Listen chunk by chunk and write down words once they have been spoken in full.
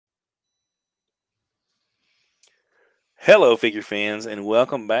Hello, figure fans, and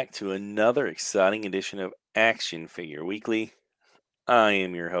welcome back to another exciting edition of Action Figure Weekly. I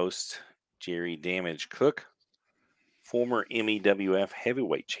am your host, Jerry Damage Cook, former MEWF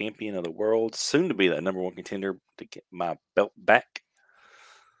heavyweight champion of the world, soon to be that number one contender to get my belt back.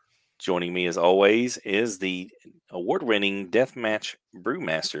 Joining me, as always, is the award winning deathmatch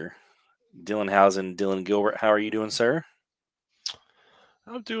brewmaster, Dylan Housen. Dylan Gilbert, how are you doing, sir?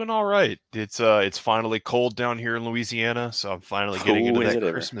 I'm doing all right. It's finally cold down here in Louisiana, so I'm finally getting Oh, into is that it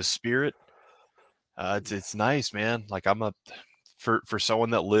ever? Christmas spirit. It's nice, man. Like for someone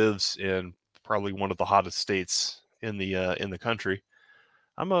that lives in probably one of the hottest states in the country.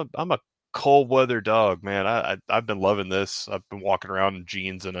 I'm a cold weather dog, man. I've been loving this. I've been walking around in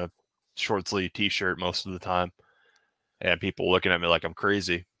jeans and a short sleeve t-shirt most of the time, and people looking at me like I'm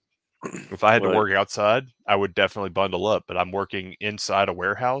crazy. If I had to Well, work outside, I would definitely bundle up, but I'm working inside a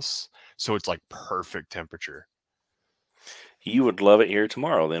warehouse, so it's like perfect temperature. you would love it here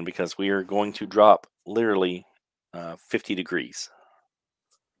tomorrow then, because we are going to drop literally 50 degrees.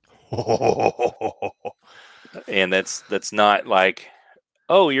 And that's not like,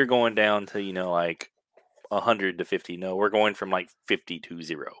 oh, you're going down to, like 100 to 50. No, we're going from like 50 to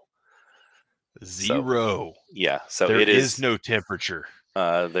 0. So, Zero. yeah, so There it is is. no temperature.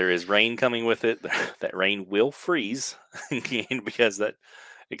 There is rain coming with it. That rain will freeze because that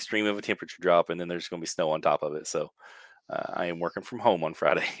extreme of a temperature drop, and then there's going to be snow on top of it. So, I am working from home on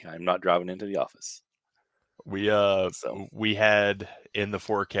Friday. I'm not driving into the office. We uh So, we had in the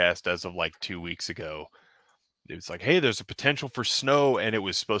forecast as of like 2 weeks ago. It was like, hey, there's a potential for snow, and it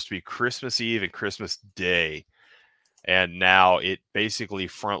was supposed to be Christmas Eve and Christmas Day. And now it basically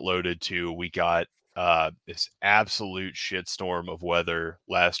front loaded to we got this absolute shitstorm of weather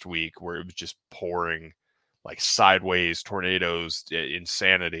last week where it was just pouring like sideways tornadoes,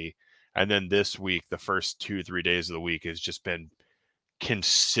 insanity. And then this week, the first 2 3 days of the week has just been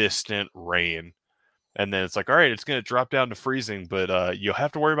consistent rain. And then it's like, all right, it's going to drop down to freezing, but you'll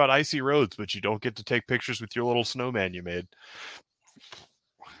have to worry about icy roads, but you don't get to take pictures with your little snowman you made.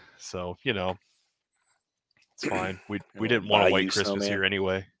 So, it's fine. We didn't want a buy white you Christmas snowman. here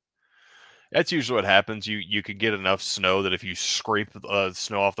anyway. That's usually what happens. You can get enough snow that if you scrape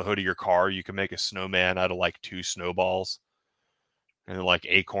snow off the hood of your car, you can make a snowman out of like two snowballs and like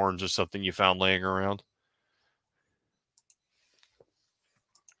acorns or something you found laying around.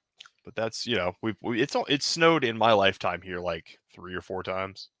 But that's it's snowed in my lifetime here like 3 or 4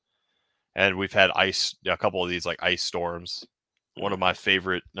 times, and we've had a couple of these like ice storms. One of Mm.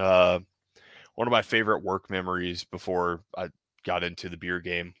 my favorite work memories before I got into the beer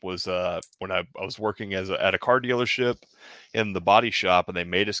game was when I was working at a car dealership in the body shop, and they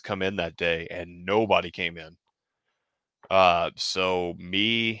made us come in that day and nobody came in. So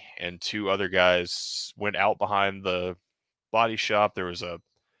me and two other guys went out behind the body shop. There was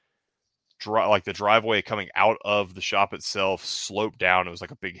like the driveway coming out of the shop itself sloped down. It was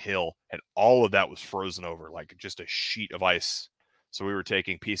like a big hill, and all of that was frozen over, like just a sheet of ice. So we were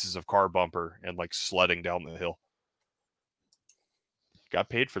taking pieces of car bumper and like sledding down the hill. Got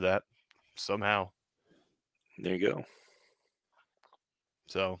paid for that somehow. There you go.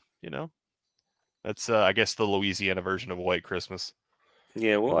 So, that's I guess the Louisiana version of a white Christmas.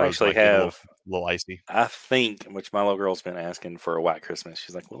 Yeah, The we'll roads actually might get a have. little icy. I think, which my little girl's been asking for a white Christmas.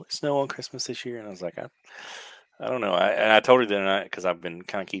 She's like, "Will it snow on Christmas this year?" And I was like, I don't know. And I told her the other night because I've been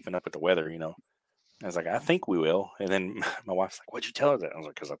kind of keeping up with the weather. I was like, "I think we will." And then my wife's like, "What'd you tell her that?" I was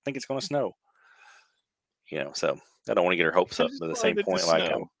like, "Because I think it's going to snow." So I don't want to get her hopes I up. just But at the same wanted it to point, like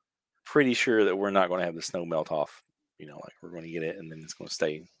I'm snow. pretty sure that we're not going to have the snow melt off. Like we're going to get it and then it's going to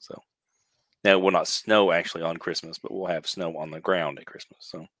stay. So now it will not snow actually on Christmas, but we'll have snow on the ground at Christmas.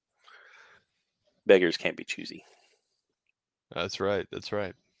 So beggars can't be choosy. That's right. That's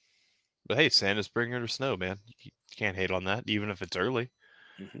right. But hey, Santa's bringing her snow, man. You can't hate on that, even if it's early.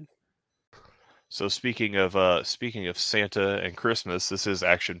 Hmm. So speaking of Santa and Christmas, this is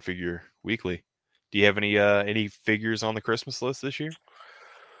Action Figure Weekly. Do you have any figures on the Christmas list this year?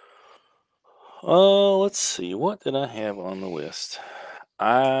 Oh, let's see. What did I have on the list?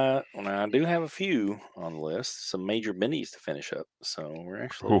 I do have a few on the list. Some major bennies to finish up. So we're Hoo,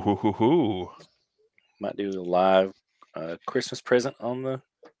 actually hoo, hoo, hoo. might do a live Christmas present on the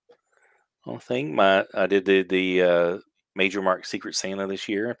thing. I did the Major Mark Secret Santa this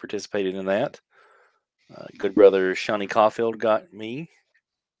year. I participated in that. Good brother Shawnee Caulfield got me,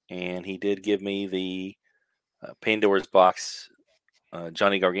 and he did give me the Pandora's Box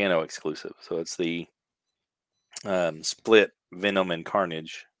Johnny Gargano exclusive. So it's the split Venom and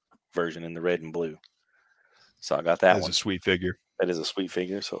Carnage version in the red and blue. So I got that That's a one. sweet figure. That is a sweet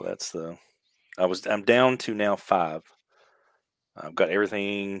figure. So I'm down to now 5. I've got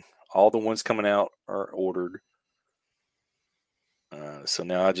everything. All the ones coming out are ordered. So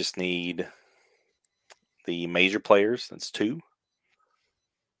now I just need the major players. That's two.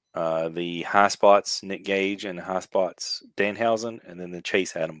 The high spots, Nick Gage, and the high spots, Danhausen, and then the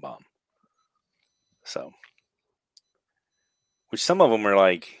Chase Adam bomb. So, which some of them are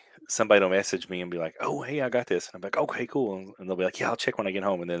like, somebody will message me and be like, "Oh, hey, I got this," and I'm like, "Okay, cool," and they'll be like, "Yeah, I'll check when I get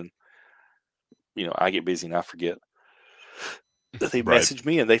home," and then I get busy and I forget that they Right. messaged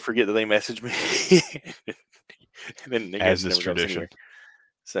me, and they forget that they messaged me, and then it As is never goes tradition. anywhere.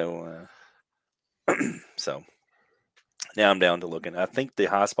 So, so now I'm down to looking. I think the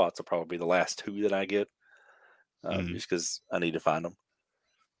high spots will probably be the last two that I get, Mhm. just because I need to find them.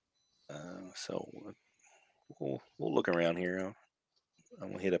 So we'll look around here.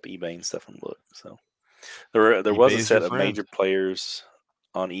 I'm gonna hit up eBay and stuff and look. So there was eBay a is your set of friend. major players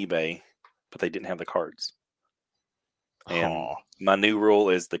on eBay, but they didn't have the cards. And Aw. my new rule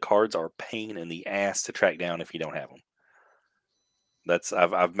is the cards are a pain in the ass to track down if you don't have them.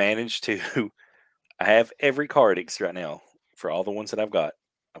 I've managed to. I have every card right now for all the ones that I've got.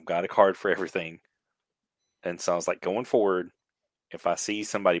 I've got a card for everything, and so I was like, going forward, if I see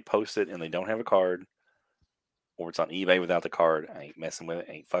somebody post it and they don't have a card, or it's on eBay without the card, I ain't messing with it.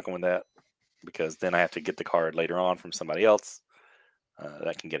 I ain't fucking with that, because then I have to get the card later on from somebody else.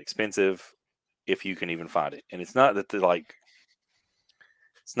 That can get expensive if you can even find it. And it's not that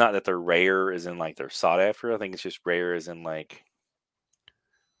it's not that they're rare as in like they're sought after. I think it's just rare as in like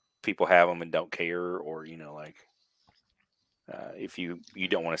people have them and don't care, or like if you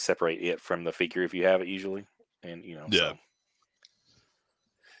don't want to separate it from the figure if you have it usually, and Yeah.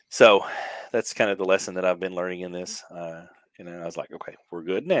 so that's kind of the lesson that I've been learning in this. And then I was like, okay, we're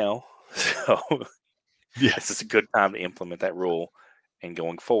good now. So Yeah. this is a good time to implement that rule. And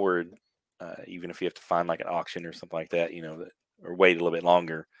going forward, even if you have to find like an auction or something like that, or wait a little bit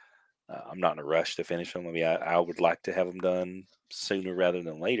longer, I'm not in a rush to finish them. I mean, I would like to have them done sooner rather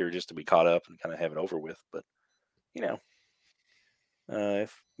than later, just to be caught up and kind of have it over with. But you know,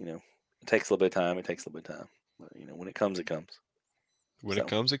 if it takes a little bit of time, it takes a little bit of time. But, when it comes, it comes. When So,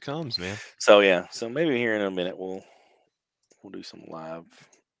 it comes, man. yeah. So maybe here in a minute we'll do some live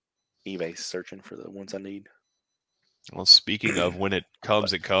eBay searching for the ones I need. Well, speaking of when it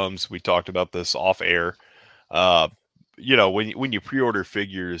comes. We talked about this off air. Uh, when you pre-order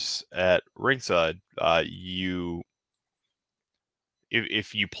figures at Ringside, you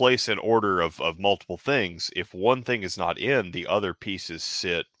if you place an order of multiple things, if one thing is not in, the other pieces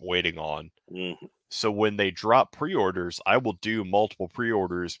sit waiting on. Mm-hmm. So when they drop pre-orders, I will do multiple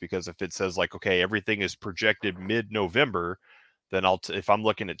pre-orders, because if it says like, okay, everything is projected mid-November, then if I'm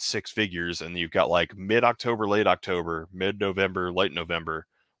looking at 6 figures and you've got like mid-October, late October, mid-November, late November,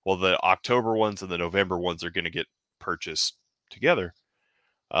 well, the October ones and the November ones are going to get purchased together.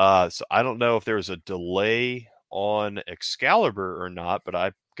 So I don't know if there was a delay on Excalibur or not, but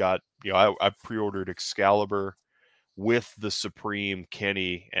I got, I pre-ordered Excalibur with the Supreme,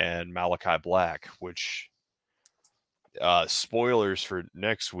 Kenny, and Malachi Black, which, spoilers for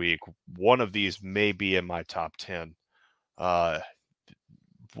next week, one of these may be in my top 10. Uh,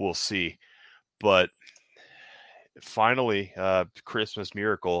 we'll see. But finally, Christmas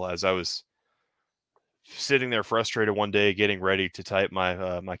Miracle, as I was sitting there frustrated one day, getting ready to type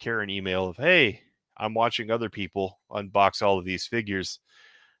my Karen email of, hey, I'm watching other people unbox all of these figures.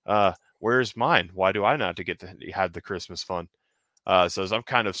 Where's mine? Why do I not to get to have the Christmas fun? So as I'm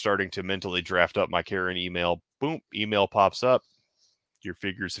kind of starting to mentally draft up my Karen email, boom, email pops up. Your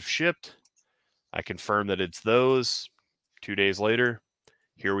figures have shipped. I confirm that it's those. 2 days later,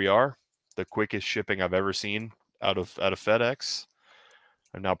 here we are. The quickest shipping I've ever seen out of FedEx.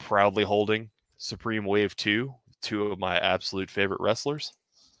 I'm now proudly holding Supreme Wave 2, two of my absolute favorite wrestlers.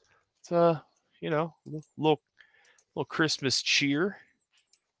 It's little Christmas cheer.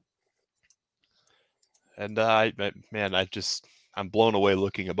 And man, I'm blown away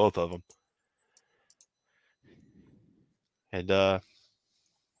looking at both of them. And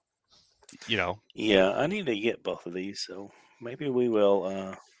Yeah, I need to get both of these, so maybe we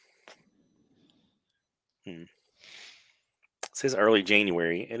will. It says early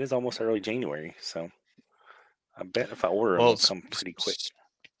January. It is almost early January, so I bet if I order them, well, they'll come pretty quick.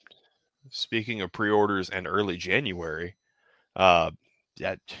 speaking of pre-orders and early January, uh,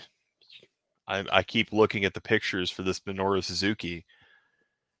 yeah, I keep looking at the pictures for this Minoru Suzuki,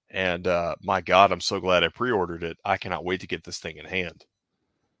 and my God, I'm so glad I pre-ordered it. I cannot wait to get this thing in hand.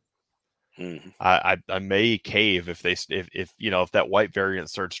 Mm-hmm. I may cave if if that white variant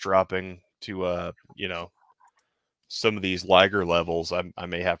starts dropping to some of these Liger levels. I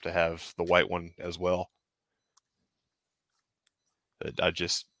may have to have the white one as well. I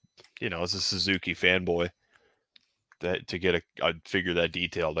just, as a Suzuki fanboy, that to get a figure that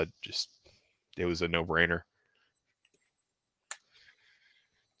detailed, it was a no brainer.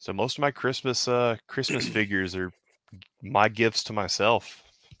 So most of my Christmas figures are my gifts to myself.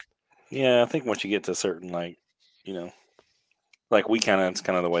 Yeah, I think once you get to certain, like, you know, like it's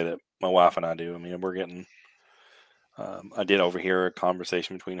kind of the way that my wife and I do. I mean, we're getting. I did overhear a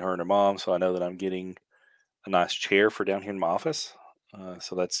conversation between her and her mom, so I know that I'm getting a nice chair for down here in my office.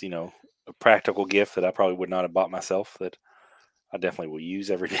 So that's a practical gift that I probably would not have bought myself. That I definitely will use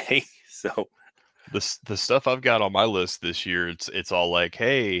every day. So The stuff I've got on my list this year, it's all like,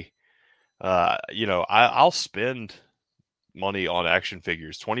 hey, I'll spend money on action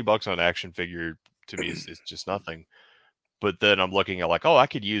figures. $20 on action figure to me is just nothing. But then I'm looking at like, oh, I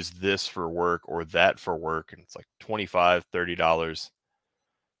could use this for work or that for work, and it's like $25, $30.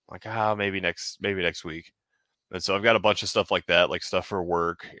 Like, maybe next week. And so I've got a bunch of stuff like that, like stuff for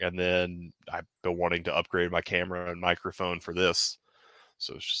work, and then I've been wanting to upgrade my camera and microphone for this.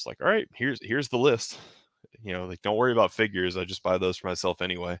 So it's just like, all right, here's the list. Like, don't worry about figures. I just buy those for myself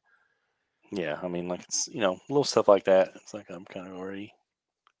anyway. yeah, I mean, like it's little stuff like that. It's like I'm kind of already,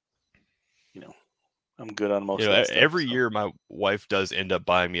 you know, I'm good on most of that stuff. Every So year my wife does end up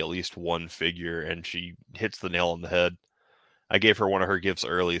buying me at least one figure, and she hits the nail on the head. I gave her one of her gifts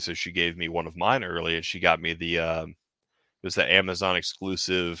early, so she gave me one of mine early, and she got me it was the Amazon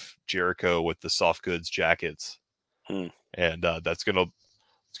exclusive Jericho with the soft goods jackets, hmm. and it's gonna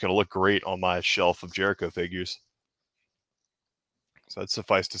look great on my shelf of Jericho figures. So that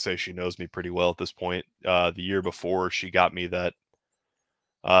suffice to say, she knows me pretty well at this point. The year before, she got me that.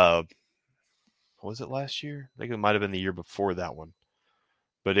 Uh, was it last year? I think it might have been the year before that one.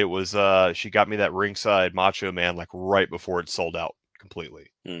 But it was she got me that ringside Macho Man like right before it sold out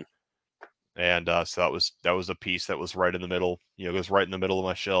completely. Hmm. And so that was a piece that was right in the middle. It was right in the middle of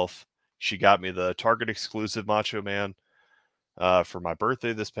my shelf. She got me the Target exclusive Macho Man for my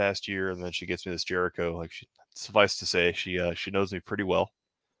birthday this past year, and then she gets me this Jericho. Like, suffice to say, she knows me pretty well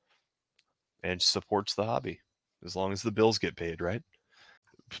and supports the hobby as long as the bills get paid, right?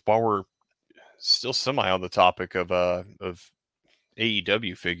 While we're still semi on the topic of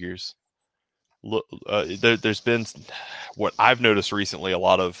AEW figures, look, there's been what I've noticed recently a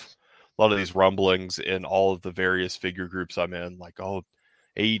lot of these rumblings in all of the various figure groups I'm in, like, oh,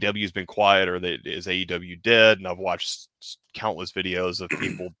 AEW's been quiet, or is AEW dead? And I've watched countless videos of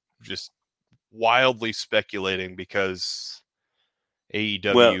people just wildly speculating because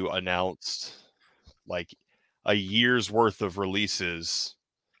Well, AEW announced like a year's worth of releases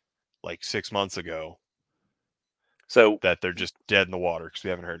like 6 months ago so that they're just dead in the water because we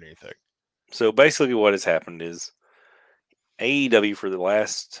haven't heard anything. so basically, what has happened is AEW for the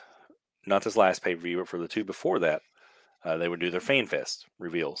last, not this last pay per view, but for the two before that, they would do their Fan Fest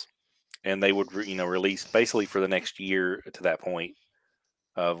reveals, and they would release basically for the next year to that point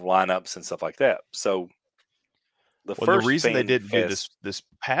of lineups and stuff like that. So the Well, the first reason they Fan didn't do Fest, this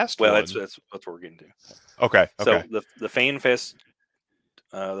past well, one, that's what we're getting to. okay, So okay. the Fan Fest,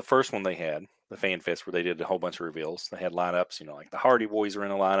 the first one they had, the Fan Fest, where they did a whole bunch of reveals. They had lineups, like the Hardy Boys are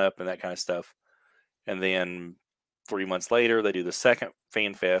in a lineup and that kind of stuff. And then 3 months later, they do the second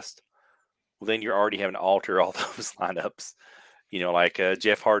Fan Fest. Well, then you're already having to alter all those lineups. Like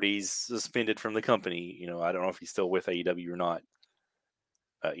Jeff Hardy's suspended from the company. I don't know if he's still with AEW or not.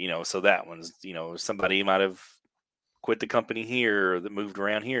 So that one's, somebody might have quit the company here or that moved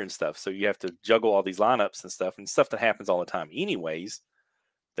around here and stuff. So you have to juggle all these lineups and stuff that happens all the time, anyways,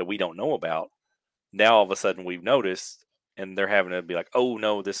 that we don't know about. Now all of a sudden we've noticed, and they're having to be like, oh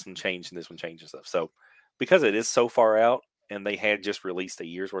no, this one changed and this one changed and stuff. So because it is so far out, and they had just released a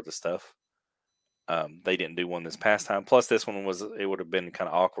year's worth of stuff, they didn't do one this past time. Plus, this one it would have been kind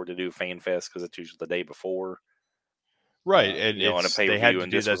of awkward to do Fan Fest because it's usually the day before, Right, and on a it's pay per they had view, to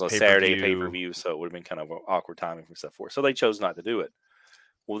and do this was that a pay per Saturday pay per view. view, so it would have been kind of an awkward timing for stuff for it. So they chose not to do it.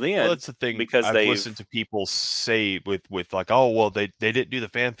 Well, Well, then that's the thing. because I've listened they've to people say with like, oh, well, they didn't do the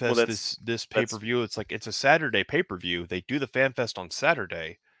fan well fest this pay per that's view. It's like, it's a Saturday pay per view. They do the fan fest on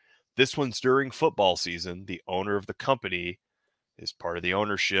Saturday. This one's during football season. The owner of the company is part of the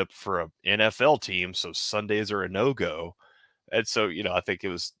ownership for a NFL team, so Sundays are a no go. And so, I think it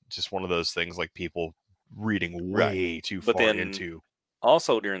was just one of those things like people reading right. way too But far then into.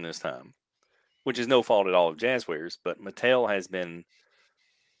 also during this time, which is no fault at all of Jazwares, but Mattel has been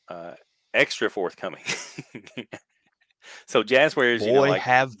uh, extra forthcoming. So Jazwares, Boy, like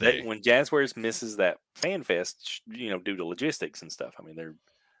have they. when Jazwares misses that Fan Fest, due to logistics and stuff. I mean, they're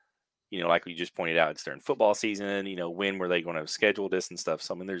like you just pointed out, it's during football season. When were they going to schedule this and stuff?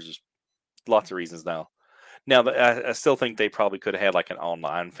 So I mean, there's just lots of reasons now. Now, I still think they probably could have had like an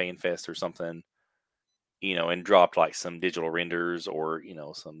online fan fest or something, and dropped like some digital renders or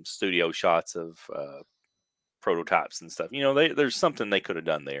some studio shots of prototypes and stuff. There's something they could have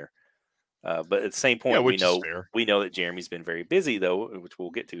done there. But at the same Yeah, point, we which is know fair. we know that Jeremy's been very busy though, which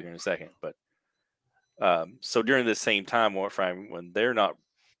we'll get to here in a second. But so during this same time frame when they're not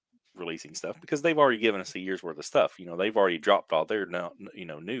releasing stuff because they've already given us a year's worth of stuff. They've already dropped all their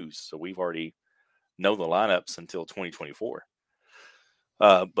news, so we've already know the lineups until 2024.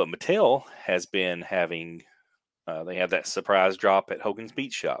 But Mattel has been having they have that surprise drop at Hogan's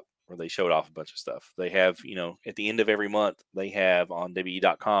Beach Shop where they showed off a bunch of stuff. They have at the end of every month they have on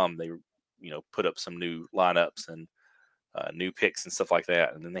WWE.com they put up some new lineups and new picks and stuff like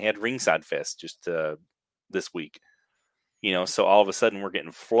that. And then they had Ringside Fest just this week. So all of a sudden we're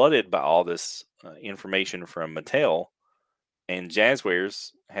getting flooded by all this information from Mattel, and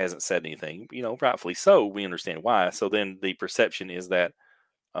Jazwares hasn't said anything. Rightfully so. We understand why. So then the perception is that,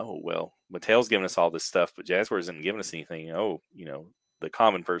 oh well, Mattel's giving us all this stuff, but Jazwares isn't giving us anything. Oh, the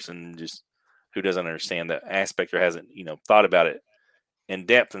common person just who doesn't understand that aspect or hasn't thought about it in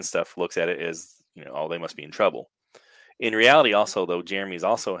depth and stuff looks at it as oh, they must be in trouble. In reality, also though, Jeremy's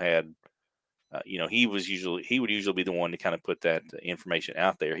also had he would usually be the one to kind of put that information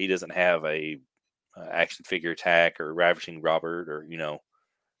out there. He doesn't have a action figure attack or ravishing Robert or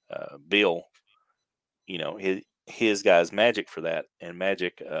Bill. His guy's Magic for that, and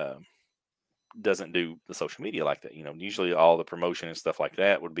Magic doesn't do the social media like that. Usually all the promotion and stuff like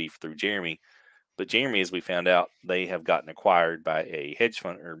that would be through Jeremy. But Jeremy, as we found out, they have gotten acquired by a hedge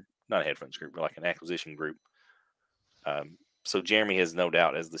fund, or not a hedge funds group, but like an acquisition group. So Jeremy has no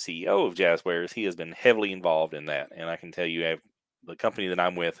doubt, as the CEO of Jazwares, he has been heavily involved in that. And I can tell you, the company that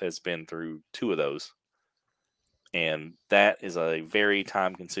I'm with has been through two of those, and that is a very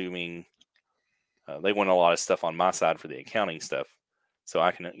time-consuming. They want a lot of stuff on my side for the accounting stuff, so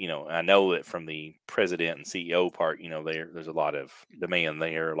I can, I know that from the president and CEO part, there's a lot of demand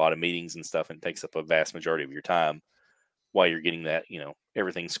there, a lot of meetings and stuff, and it takes up a vast majority of your time while you're getting that,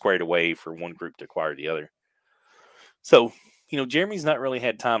 everything squared away for one group to acquire the other. So, Jeremy's not really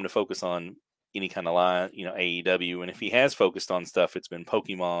had time to focus on any kind of line, AEW. And if he has focused on stuff, it's been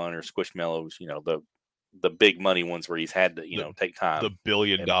Pokemon or Squishmallows, the big money ones where he's had to, The take time. the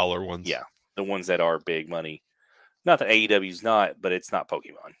billion And dollar ones. yeah, the ones that are big money. Not that AEW's not, but it's not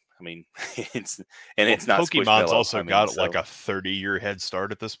Pokemon. I mean, Well, it's not Pokemon's Squishmallow. also I mean, got like so a 30-year head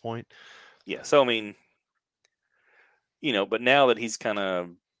start at this point. yeah. So I mean, but now that he's kind of,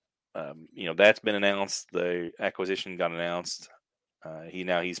 that's been announced, the acquisition got announced.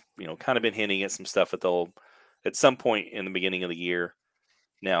 He's kind of been hinting at some stuff that they'll at some point in the beginning of the year.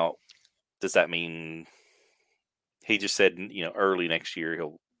 Now, does that mean he just said early next year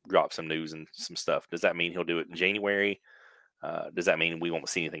he'll drop some news and some stuff? Does that mean he'll do it in January? Does that mean we won't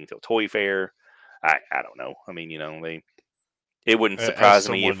see anything until Toy Fair? I don't know. I mean, it wouldn't As surprise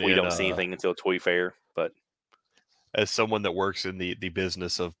me if someone we in don't see anything until Toy Fair. But as someone that works in the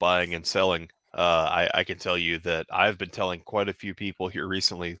business of buying and selling, I can tell you that I've been telling quite a few people here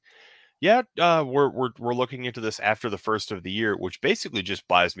recently. Yeah, we're looking into this after the first of the year, which basically just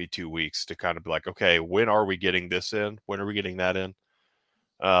buys me 2 weeks to kind of be like, okay, when are we getting this in? When are we getting that in?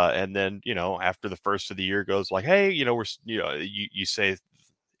 And then after the first of the year goes, like, hey, we're you say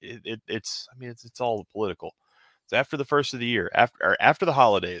it's I mean it's all political. It's after the first of the year, after the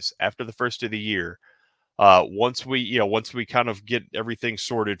holidays, after the first of the year. Once we kind of get everything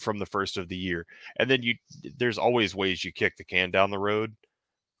sorted from the first of the year, and then there's always ways you kick the can down the road,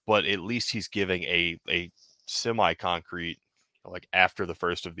 but at least he's giving a semi concrete like after the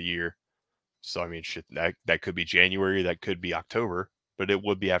first of the year. So I mean, shit, that could be January, that could be October, but it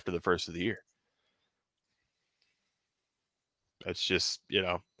would be after the first of the year. That's just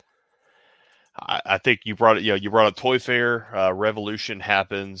I think you brought it. You brought up Toy Fair. Revolution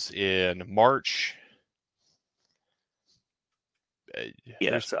happens in March.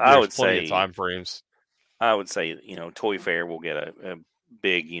 yeah, There's so there's plenty of time frames. I would say Toy Fair will get a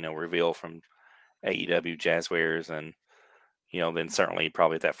big reveal from AEW Jazzwares, and then certainly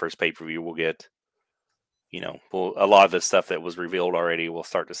probably at that first pay per view we'll get a lot of the stuff that was revealed already. We'll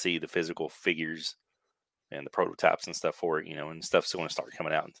start to see the physical figures and the prototypes and stuff for it, and stuff's going to start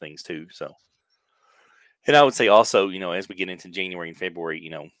coming out and things too. So, and I would say also, as we get into January and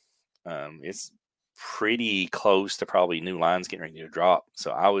February, it's pretty close to probably new lines getting ready to drop.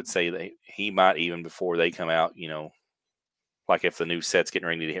 So I would say that he might even before they come out, like if the new set's getting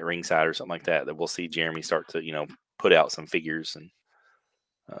ready to hit ringside or something like that, that we'll see Jeremy start to, put out some figures and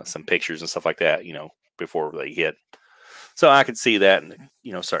some pictures and stuff like that, before they hit. So I could see that,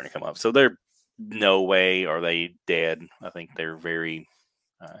 starting to come up. So they're no way are they dead. I think they're very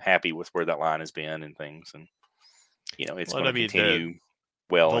happy with where that line has been and things, and it's Well, going I to mean, continue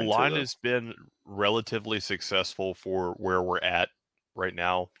well the into line the. has been relatively successful for where we're at right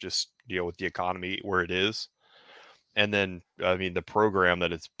now, just with the economy where it is. And then, I mean, the program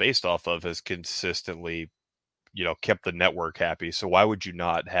that it's based off of has consistently, kept the network happy. So why would you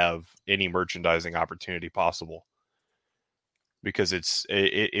not have any merchandising opportunity possible? Because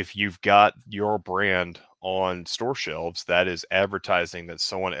if you've got your brand on store shelves, that is advertising that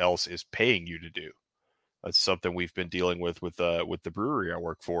someone else is paying you to do. That's something we've been dealing with the brewery I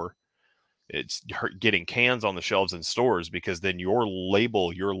work for. It's getting cans on the shelves in stores because then your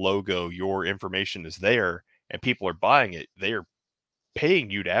label, your logo, your information is there and people are buying it. They are paying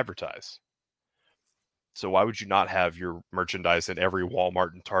you to advertise. So why would you not have your merchandise in every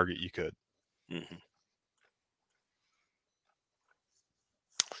Walmart and Target you could? Mhm.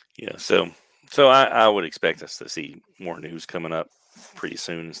 Yeah, so I would expect us to see more news coming up pretty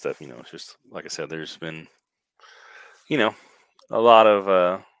soon and stuff. It's just like I said, there's been you know a lot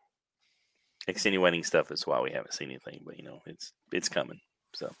of extenuating stuff. That's why we haven't seen anything, but it's coming.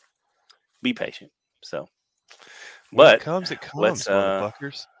 So be patient. So, When but it let's comes,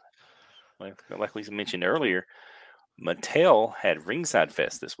 motherfuckers. like we mentioned earlier, Mattel had Ringside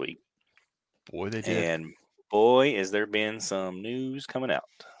Fest this week, Boy, they did. and boy, is there been some news coming out.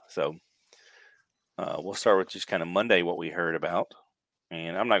 So we'll start with just kind of Monday what we heard about,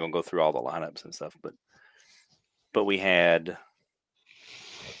 and I'm not going to go through all the lineups and stuff, but we had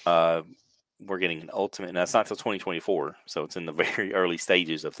uh, we're getting an ultimate, and that's not till 2024, so it's in the very early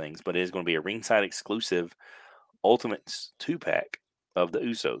stages of things. But it is going to be a ringside exclusive Ultimates 2-pack of the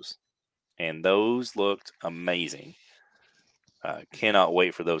Usos, and those looked amazing. Cannot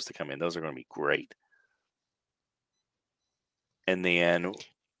wait for those to come in. Those are going to be great. And then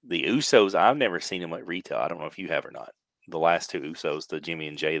the Usos, I've never seen them at retail. I don't know if you have or not. The last two Usos, the Jimmy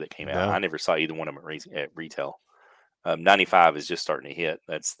and Jay that came out, I No. never saw either one of them at retail. 95 is just starting to hit.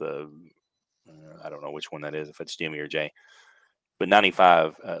 That's I don't know which one that is, if it's Jimmy or Jay. But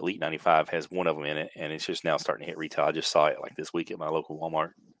 95, Elite 95 has one of them in it, and it's just now starting to hit retail. I just saw it like this week at my local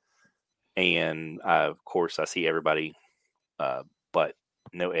Walmart. And of course, I see everybody, but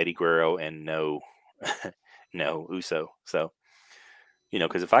no Eddie Guerrero and no no Uso. So,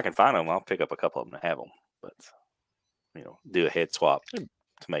 because if I can find them, I'll pick up a couple of them to have them. But, do a head swap to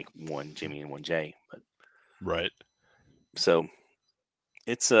make one Jimmy and one Jay. But Right. so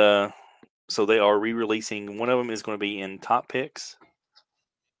it's so they are re-releasing. One of them is going to be in top picks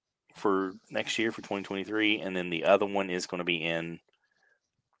for next year for 2023, and then the other one is going to be in.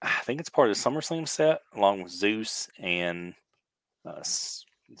 I think it's part of the SummerSlam set, along with Zeus and it's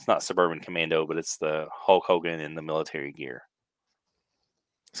not Suburban Commando, but it's the Hulk Hogan in the military gear.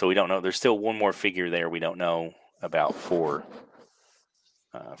 So we don't know. There's still one more figure there we don't know about for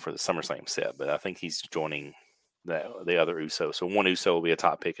the SummerSlam set, but I think he's joining the other Uso. So one Uso will be a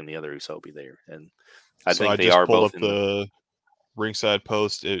top pick, and the other Uso will be there. And I So think I they just are pulled up both in the. the ringside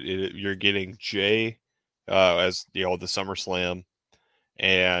post. You're getting Jay as the SummerSlam,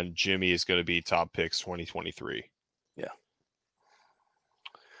 and Jimmy is going to be top picks 2023. Yeah.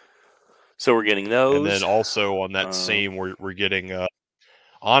 So we're getting And then those. also on that same, we're getting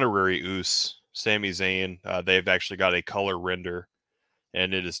honorary Us, Sami Zayn. They've actually got a color render,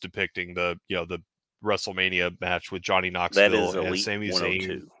 and it is depicting the WrestleMania match with Johnny That Knoxville is and Elite Sami Zayn.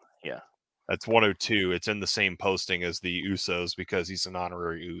 102. Yeah. That's 102. It's in the same posting as the Usos because he's an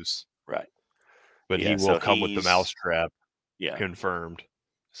honorary Us. Right. But he Yeah. will So come with the mousetrap, yeah. confirmed.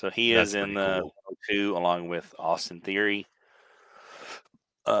 So he is That's in pretty the cool. 102 along with Austin Theory.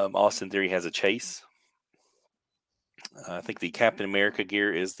 Austin Theory has a chase. I think the Captain America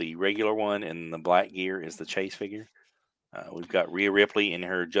gear is the regular one, and the black gear is the chase figure. We've got Rhea Ripley in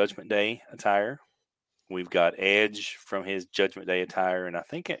her Judgment Day attire. We've got Edge from his Judgment Day attire, and I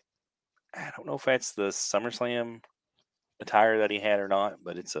don't know if that's the SummerSlam attire that he had or not,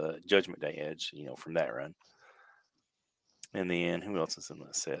 but it's a Judgment Day Edge, from that run. And then who else is in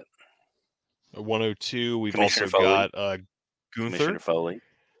the set? 102. We've Commissioner also Foley. got Gunther Commissioner Foley.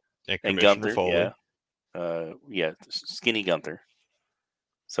 and And Commissioner Gunther, Foley. yeah. Yeah, Skinny Gunther.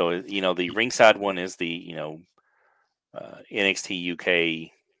 So, the ringside one is the, NXT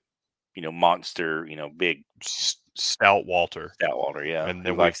UK, monster, big Stout Walter. stout Walter, yeah, And who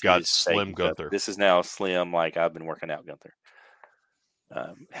then we've likes to eat got his steak Slim and stuff. Gunther. This is now slim, like I've been working out Gunther.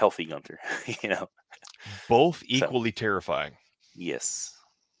 Healthy Gunther, Both So, equally terrifying. yes.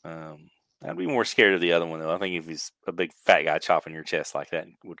 I'd be more scared of the other one, though. I think if he's a big fat guy chopping your chest like that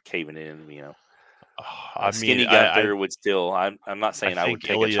would cave it in, I mean, Skinny Gunther would still. I'm not I saying I would think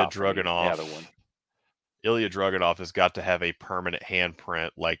take a chop from either one. Ilya Dragunov has got to have a permanent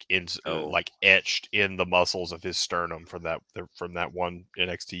handprint, Oh, like etched in the muscles of his sternum from that one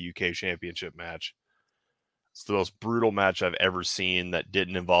NXT UK Championship match. It's the most brutal match I've ever seen that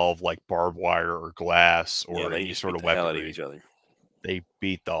didn't involve like barbed wire or glass yeah, or they any just sort beat of the hell out of weaponry. each other. They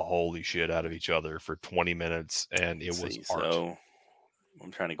beat the holy shit out of each other for 20 minutes, and it Let's was see. art. So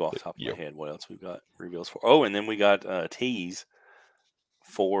I'm trying to go off the top of You my know, head. What else we've got reveals for? Oh, and then we got tease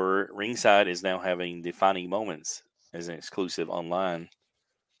for Ringside is now having defining moments as an exclusive online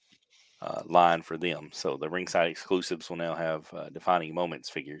line for them. So the Ringside exclusives will now have defining moments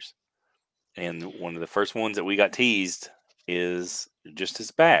figures. And one of the first ones that we got teased is just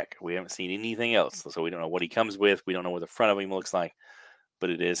his back. We haven't seen anything else, so we don't know what he comes with. We don't know what the front of him looks like, but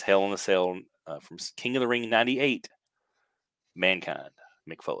it is Hell in a Cell from King of the Ring '98, Mankind,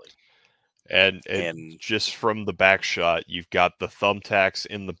 Mick Foley. and And just from the back shot, you've got the thumbtacks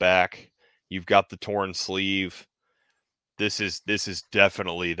in the back, you've got the torn sleeve. This is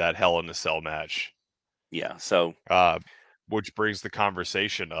definitely that Hell in a Cell match. yeah, so Uh, which brings the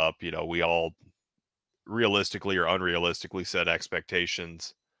conversation up. We all realistically or unrealistically set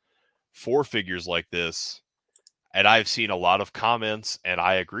expectations for figures like this. And I've seen a lot of comments, and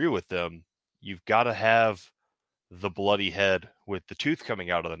I agree with them. You've got to have the bloody head with the tooth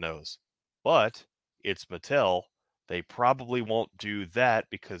coming out of the nose. But it's Mattel. They probably won't do that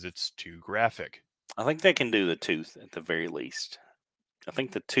because it's too graphic. I think they can do the tooth at the very least. I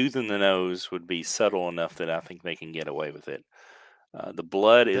think the tooth in the nose would be subtle enough that I think they can get away with it. The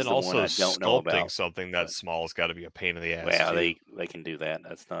blood is Then the one also I don't know sculpting about, something that but small has got to be a pain in the ass well, too. they can do that.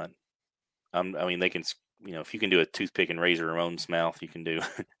 That's not. I mean, they can. If you can do a toothpick and razor Ramon's mouth, you can do.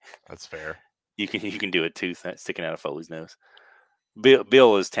 That's fair. you can do a tooth sticking out of Foley's nose.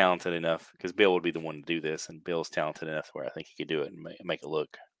 Bill is talented enough because Bill would be the one to do this, and Bill's talented enough where I think he could do it and make it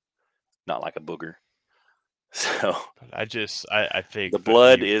look not like a booger. So But I the think that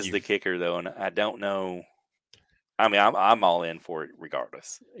blood you've is the you've kicker, though, and I don't know. I mean, I'm all in for it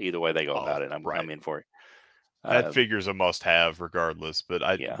regardless. Either way they go oh about it, I'm right. in for it. That Uh, figure's a must have regardless. But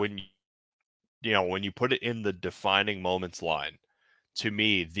yeah, when you put it in the defining moments line, to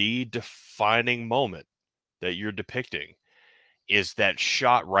me, the defining moment that you're depicting is that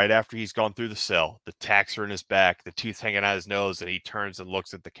shot right after he's gone through the cell, the tacks are in his back, the tooth hanging out his nose, and he turns and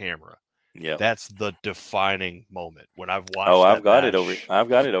looks at the camera. yep. That's the defining moment. When I've Oh, watched that match, I've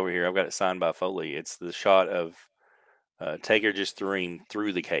got it over here. I've got it signed by Foley. It's the shot of Taker just threw him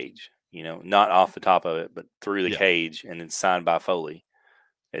through the cage. Not off the top of it, but through the yeah. cage, and then signed by Foley.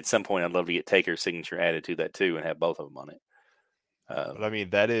 At some point, I'd love to get Taker's signature added to that too, and have both of them on it. But I mean,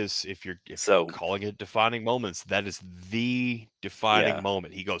 that is if you're So calling it defining moments, that is the defining yeah,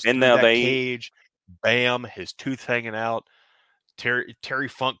 moment. He goes and through now that they cage, bam, his tooth hanging out. Terry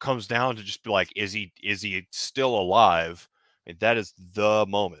Funk comes down to just be like, is he still alive? And that is the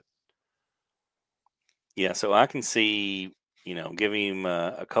moment. yeah, so I can see give him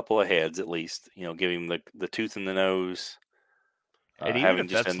a couple of heads at least. Give him the tooth in the nose. And even Having if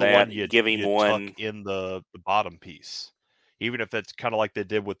just that's done the one that, you give him you tuck one. in the bottom piece, even if that's kind of like they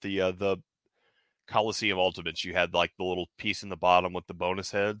did with the Coliseum Ultimates, you had like the little piece in the bottom with the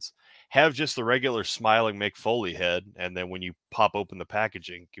bonus heads. Have just the regular smiling Mick Foley head, and then when you pop open the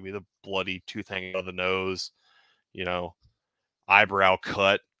packaging, give me the bloody tooth hanging out of the nose, you know, eyebrow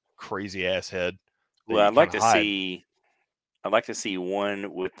cut, crazy ass head that Well, you kind of hide. I'd like to see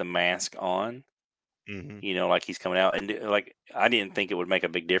one with the mask on. Mm-hmm. Like he's coming out, and like I didn't think it would make a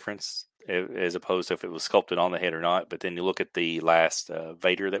big difference as opposed to if it was sculpted on the head or not. But then you look at the last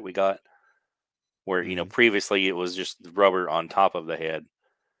Vader that we got, where Mm-hmm. previously it was just rubber on top of the head,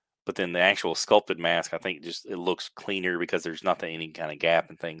 but then the actual sculpted mask, I think just it looks cleaner because there's not any kind of gap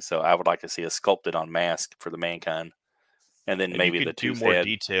and things. So I would like to see a sculpted on mask for the Mankind, and then And you maybe the could do tooth more head,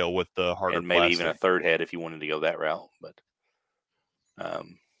 detail with the harder and maybe even a plastic. third head if you wanted to go that route. But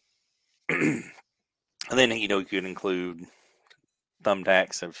um, and then you could include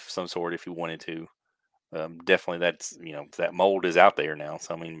thumbtacks of some sort if you wanted to. Definitely, that's that mold is out there now.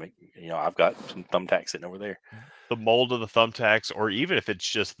 So I mean, I've got some thumbtacks sitting over there. The mold of the thumbtacks, or even if it's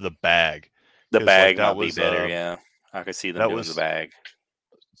just the bag, The because like bag might be better. Yeah, I could see them that doing the was bag.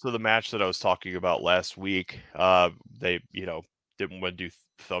 so the match that I was talking about last week. They didn't want to do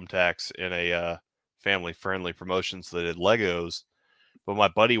thumbtacks in a family friendly promotion, so they did Legos. But my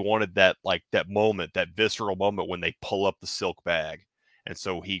buddy wanted that moment, that visceral moment when they pull up the silk bag. And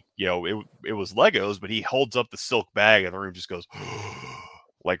so he, it was Legos, but he holds up the silk bag and the room just goes,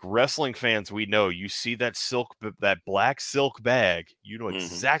 like wrestling fans, we know you see that black silk bag, you know Hmm.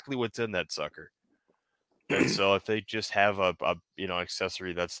 exactly what's in that sucker. And so if they just have a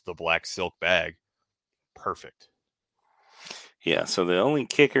accessory that's the black silk bag, perfect. Yeah. So the only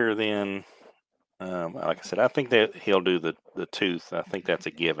kicker then, like I said, I think that he'll do the tooth. I think that's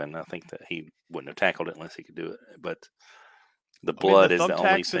a given. I think that he wouldn't have tackled it unless he could do it. But the I mean, the blood is the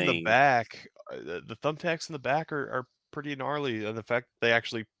only thumbtacks in the thing. back, the thumbtacks in the back are pretty gnarly, and the fact that they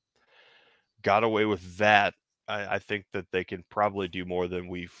actually got away with that, I think that they can probably do more than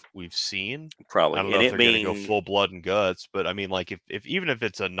we've seen. I don't Probably, know and if it they're going to go being full blood and guts, but I mean, like if even if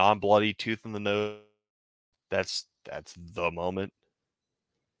it's a non-bloody tooth in the nose, that's the moment.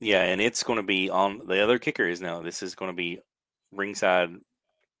 yeah, and it's going to be on the other kicker is now this is going to be ringside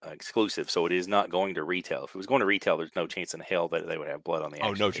exclusive, so it is not going to retail. If it was going to retail, there's no chance in hell that they would have blood on the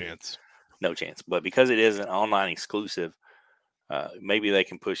Oh, action no figure. chance. No chance. But because it is an online exclusive, maybe they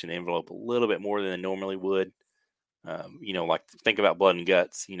can push an envelope a little bit more than they normally would. Like think about blood and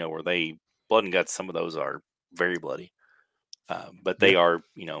guts. Where they blood and guts, some of those are very bloody. But Yeah. they are,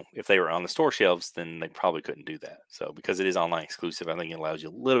 if they were on the store shelves, then they probably couldn't do that. So because it is online exclusive, I think it allows you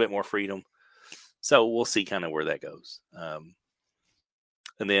a little bit more freedom. So we'll see kind of where that goes.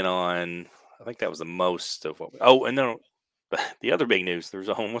 And then I think that was the most of what. And then the other big news.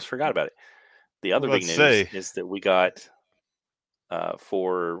 I almost forgot about it. The I'm other about big to news say is that we got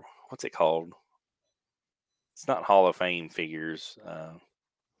for what's it called? It's not Hall of Fame figures.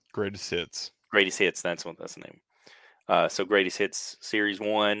 greatest hits. Greatest Hits. That's the name. So Greatest Hits Series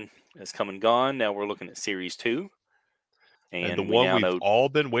One has come and gone. Now we're looking at Series Two, And the and one we've all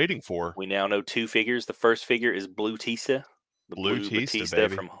been waiting for, we now know two figures. The first figure is Blue Tista, the Blue Blue Tista, Batista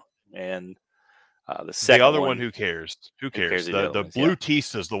baby. from, and the The second other one, one. who cares? Who Who cares cares? who the other The one is? Yeah, Blue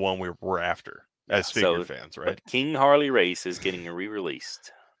Tista is the one we're after yeah. as figure So, fans, right? but King Harley Race is getting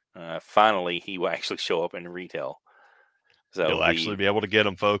re-released. Finally, he will actually show up in retail. So You'll the actually be able to get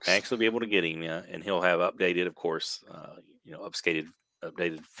them, folks. actually be able to get him, yeah, and he'll have updated, of course,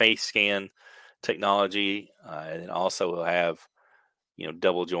 updated face scan technology, and then also he'll have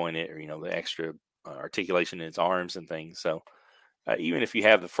double jointed or the extra articulation in his arms and things. So even if you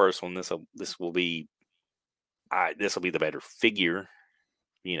have the first one, this will be the better figure.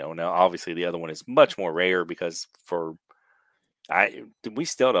 Now obviously the other one is much more rare because we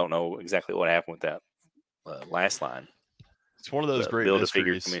still don't know exactly what happened with that last line. It's one of those The great build a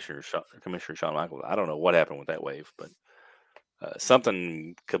figure mysteries. Commissioner Shawn Michaels. I don't know what happened with that wave, but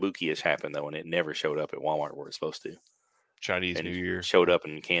something kabuki-ish happened though, and it never showed up at Walmart where it's supposed to, Chinese and New it Year. showed up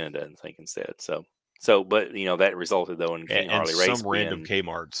in Canada, I think, instead. But that resulted though in King And Harley Race some random being,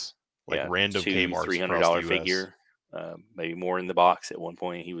 Kmarts, like yeah, random two Kmarts three hundred across the dollar U.S. figure, maybe more in the box at one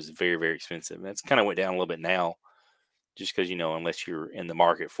point. He was very very expensive. And that's kind of went down a little bit now, just because unless you're in the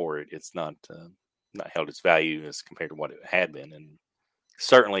market for it, it's not held its value as compared to what it had been, and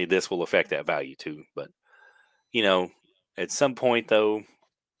certainly this will affect that value too. But you know, at some point though,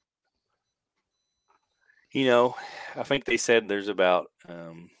 you know, I think they said there's about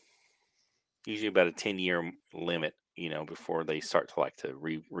usually about a 10-year limit, before they start to like to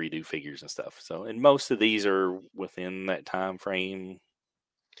redo figures and stuff. So, and most of these are within that time frame.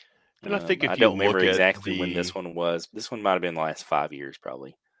 And I think I if you don't remember look at exactly when this one was. This one might have been the last 5 years,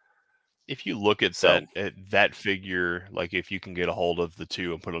 probably. So, that figure, like if you can get a hold of the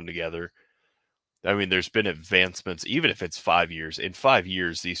two and put them together, I mean, there's been advancements, even if it's 5 years. In 5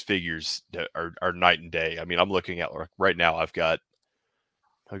 years, these figures are night and day. I mean, I'm looking at right now. I've got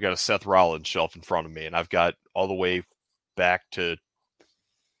a Seth Rollins shelf in front of me, and I've got all the way back to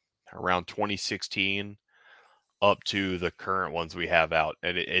around 2016 up to the current ones we have out,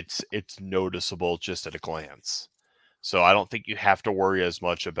 and it's noticeable just at a glance. So I don't think you have to worry as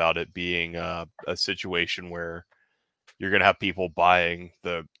much about it being a situation where you're going to have people buying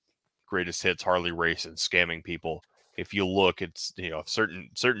the greatest hits Harley Race and scamming people. If you look, it's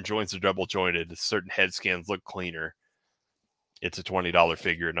certain joints are double jointed, certain head scans look cleaner. It's a $20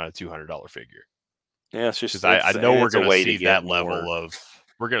 figure, not a $200 figure. yeah, Because I know it's a way to get more.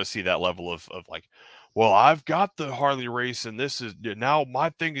 we're gonna see that level of like, well, I've got the Harley Race and this is now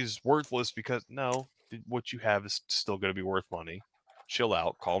my thing is worthless because no, what you have is still gonna be worth money. Chill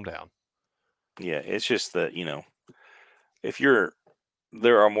out, calm down. Yeah, it's just that if you're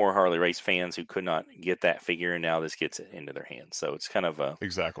there are more Harley Race fans who could not get that figure, and now this gets it into their hands. So it's kind of a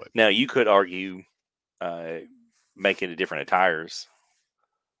Exactly. now you could argue uh, make it a different attires.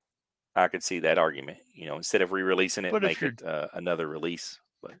 I could see that argument. Instead of re-releasing it, But if make you're it another release.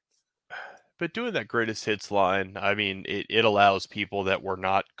 But but doing that greatest hits line, I mean, it allows people that were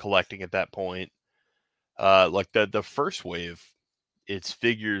not collecting at that point, like the first wave, it's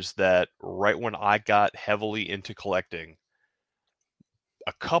figures that right when I got heavily into collecting,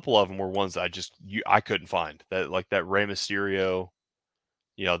 a couple of them were ones that I couldn't find. That like that Rey Mysterio,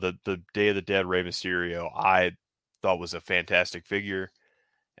 the Day of the Dead Rey Mysterio, I thought was a fantastic figure,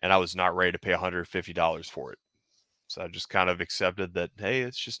 and I was not ready to pay $150 for it. So I just kind of accepted that, hey,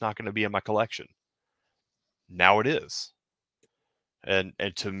 it's just not going to be in my collection. Now it is. And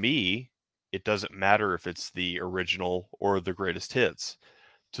to me, it doesn't matter if it's the original or the greatest hits.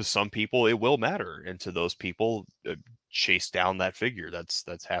 To some people, it will matter, and to those people, chase down that figure. That's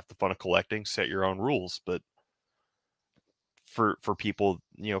half the fun of collecting. Set your own rules. But for people,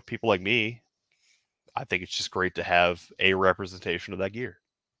 people like me, I think it's just great to have a representation of that gear.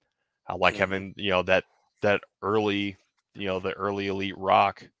 I like Mhm. having that early, the early Elite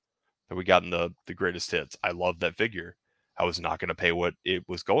Rock that we got in the greatest hits. I love that figure. I was not going to pay what it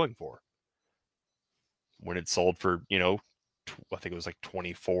was going for when it sold for, I think it was like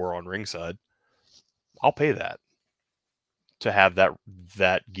 24 on Ringside. I'll pay that to have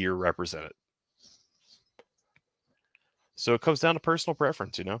that gear represented. So it comes down to personal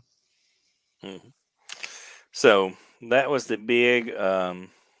preference, Mhm. So that was the big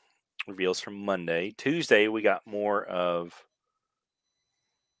reveals from Monday. Tuesday we got more of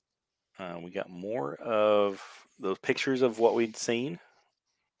those pictures of what we'd seen,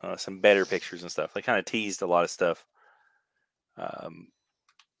 some better pictures and stuff. They kind of teased a lot of stuff, um,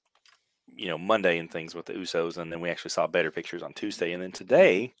 Monday and things with the Usos, and then we actually saw better pictures on Tuesday. And then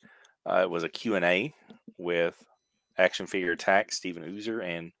today, it was a Q&A with Action Figure Attack, Steven Oozer,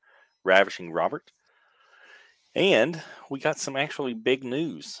 and Ravishing Robert. And we got some actually big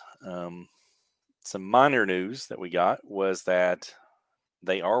news. Some minor news that we got was that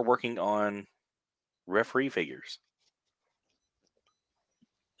they are working on referee figures.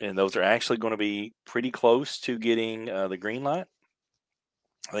 And those are actually going to be pretty close to getting the green light,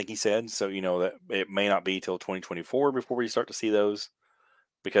 I think he said. So, that it may not be till 2024 before we start to see those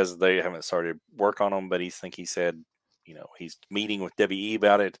because they haven't started work on them. But he said, he's meeting with WE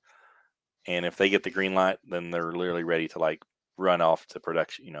about it. And if they get the green light, then they're literally ready to like run off to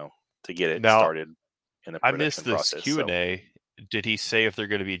production, to get it Now, started in the I missed production this process. So Q&A. Did he say if they're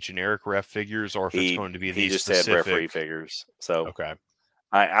going to be generic ref figures or if it's he going to be he these just said specific? referee figures. So Okay.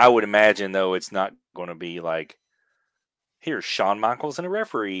 I would imagine though it's not going to be like here's Shawn Michaels in a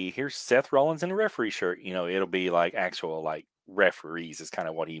referee, here's Seth Rollins in a referee shirt. It'll be like actual like referees is kind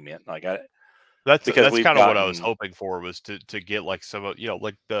of what he meant. Because That's we've kind of what I was gotten hoping for, was to get like some of,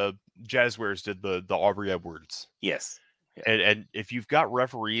 like the Jazwares did the Aubrey Edwards. yes, yeah, And if you've got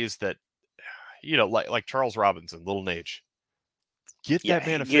referees that, like Charles Robinson, Little Nate, get that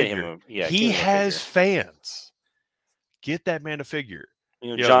man a figure. give He him a has figure. fans. Get that man a figure.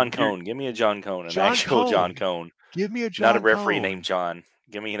 John You're Cone, give me a John Cone, an John actual John Cone. Cone, Give me a not a John referee named Cone. John.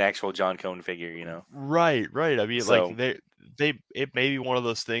 Give me an actual John Cone figure. Right, right. I mean, like So it may be one of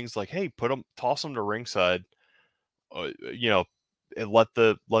those things like, hey, toss them to ringside, uh, you know, and let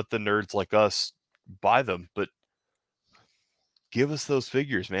the nerds like us buy them, but give us those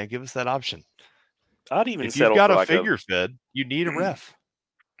figures, man. Give us that option. I'd even If you've settle got for a like a. figure fed, you need a ref.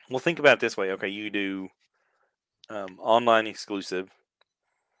 Well, think about it this way. Okay, you do online exclusive,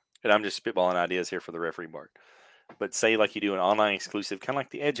 and I'm just spitballing ideas here for the referee board. But say like you do an online exclusive, kind of like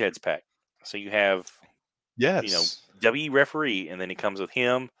the Edgeheads pack. So you have, Yes. W referee, and then it comes with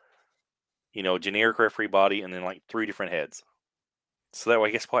him, generic referee body, and then like three different heads. So that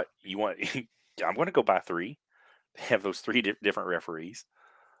way, guess what? You want? I'm going to go buy three. Have those three different referees.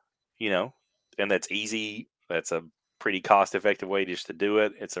 And that's easy. That's a pretty cost effective way just to do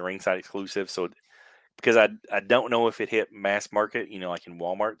it. It's a ringside exclusive. So because I don't know if it hit mass market, like in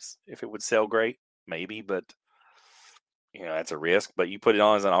Walmart's, if it would sell great, maybe, but that's a risk. But you put it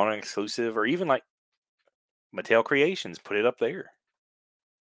on as an online exclusive, or even like Mattel Creations, put it up there.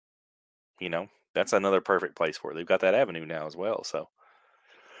 That's another perfect place for it. They've got that avenue now as well.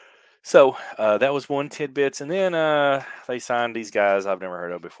 So that was one tidbits, and then they signed these guys I've never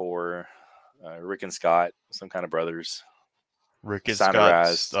heard of before, Rick and Scott, some kind of brothers, Rick and Scott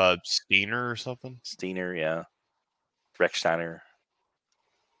Steinerized, Steiner or something. Steiner, yeah, Rex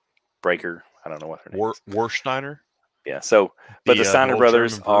Breaker. I don't know what her name is. Warsteiner, Yeah. So, but the the Steiner old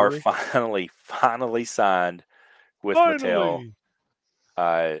brothers German are brewery. finally signed with Mattel.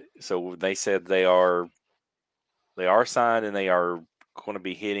 Finally. So they said they are signed and they are going to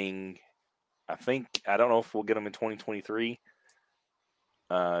be hitting. I don't know if we'll get them in 2023.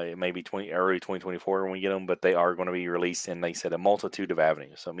 It may be early 2024 when we get them, but they are going to be released in, they said, a multitude of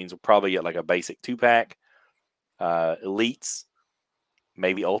avenues. So it means we'll probably get like a basic 2-pack, elites,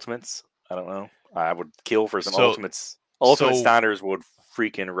 maybe ultimates. I don't know. I would kill for some So ultimates. Ultimate so Steiners would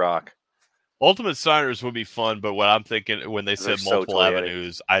freaking rock. Ultimate Steiners would be fun, but what I'm thinking when they 'cause they're said so multiple toyetic.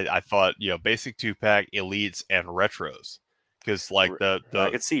 avenues, I thought basic 2-pack, elites, and retros, because like the I the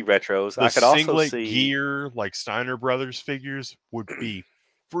could see retros. the I could also singlet see. gear like Steiner Brothers figures would be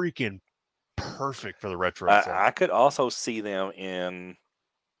freaking perfect for the retro set. I could also see them in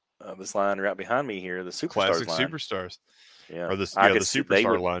this line right behind me here, the Superstars Classic line. superstars, Yeah, or the I the could see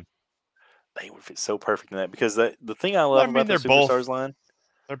superstar line. they would fit so perfect in that because the thing I Well, love I mean about the Superstars line.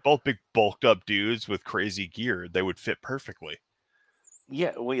 they're both big bulked up dudes with crazy gear. They would fit perfectly.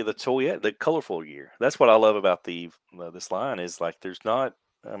 Yeah, the toy, the colorful gear. That's what I love about this line is like there's not.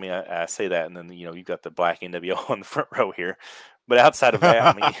 I mean, I say that, and then you've got the black NWO on the front row here, but outside of that,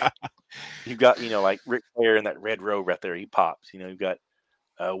 I mean, you've got like Ric Flair in that red robe right there. He pops. You've got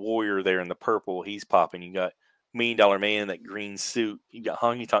Warrior there in the purple. He's popping. You got Million Dollar Man in that green suit. You got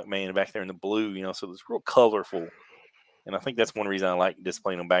Honky Tonk Man back there in the blue. So it's real colorful, and I think that's one reason I like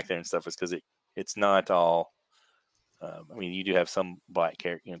displaying them back there and stuff is because it's not all. I mean, you do have some black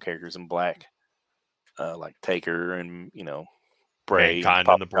characters in black, like Taker and Bray and Mankind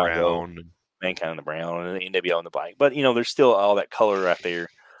in Papa the Shango, brown. And, Mankind in the brown, and the NWO in the black. But there's still all that color right there,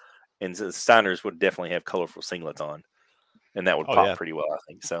 and so the Steiners would definitely have colorful singlets on, and that would oh pop yeah, pretty well, I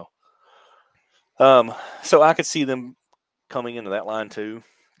think. So I could see them coming into that line too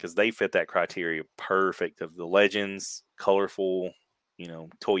because they fit that criteria perfect of the legends, colorful,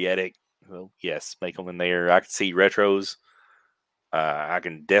 toyetic. Well, yes, make them in there. I could see retros. I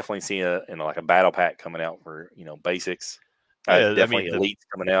can definitely see like a battle pack coming out for basics. oh yeah. I Definitely mean elites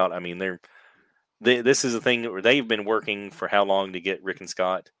coming out. I mean this is a thing where they've been working for how long to get Rick and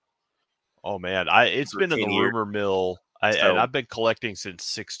Scott oh man, it's for been in the 10 years. rumor mill. And So I've been collecting since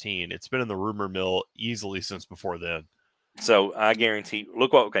 16. It's been in the rumor mill easily since before then. so I guarantee.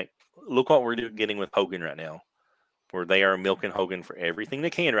 Look what we're getting with Hogan right now, where they are milking Hogan for everything they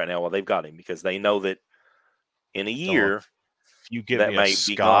can right now while they've got him because they know that in a Oh, year if you give that me a may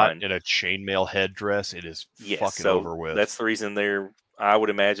be Scott gone. in a chainmail headdress, it is Yes, fucking so over with. that's the reason they're. I would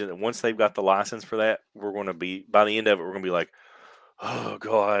imagine that once they've got the license for that, we're going to be by the end of it, we're going to be like, oh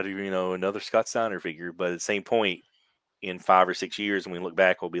God, another Scott Steiner figure. But at the same point, in 5 or 6 years, when we look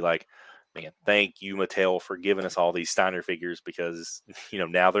back, we'll be like, man, thank you, Mattel, for giving us all these Steiner figures because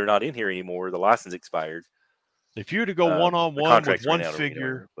now they're not in here anymore. The license expired. If you were to go one on The one with contracts ran one out or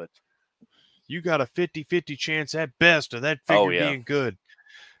figure, whatever. But you got a 50-50 chance at best of that oh figure yeah, being good.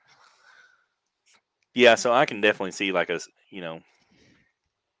 yeah. So I can definitely see like uh, you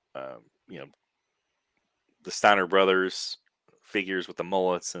know, the Steiner brothers figures with the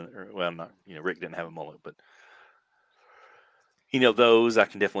mullets and well, not Rick didn't have a mullet, but those I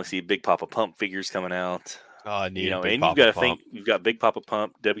can definitely see Big Papa Pump figures coming out. Oh, I need a big And you've Papa got to Pump. think you've got Big Papa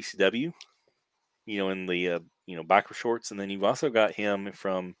Pump WCW, in the biker shorts, and then you've also got him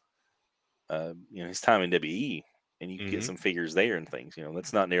from his time in WE, and you can get Mm-hmm. some figures there and things.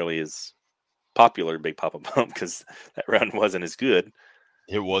 That's not nearly as popular Big Papa Pump because that run wasn't as good.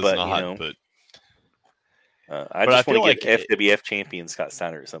 It was But not, but I I just want feel to like get FWF champion Scott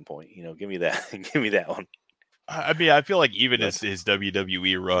Steiner at some point. Give me that, give me that one. I mean, I feel like even But his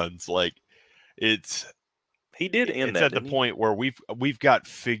WWE runs, like it's he did end it's that, at the didn't he? point where we've got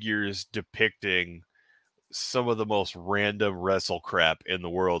figures depicting some of the most random wrestle crap in the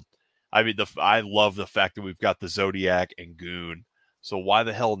world. I mean, I love the fact that we've got the Zodiac and Goon. So why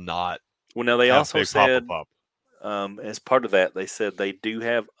the hell not Well, now they have also Big Papa said Pump? as part of that, they said they do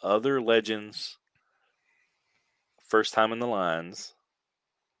have other legends first time in the lines.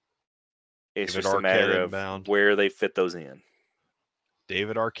 It's David just a Arquette matter of inbound. where they fit those in.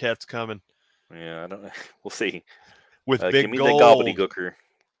 David Arquette's coming Yeah, I don't. We'll see. with Give Big me the Gold. gobbledygooker.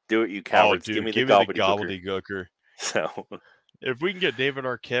 Do it, you Oh, cowards. Give dude, me the give me the gobbledygooker. gobbledygooker. So, If we can get David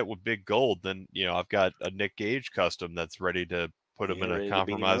Arquette with Big Gold, then I've got a Nick Gage custom that's ready to put him yeah, in a ready to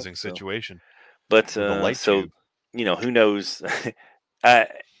beat him up. compromising So, situation but with a light so tube. who knows? I,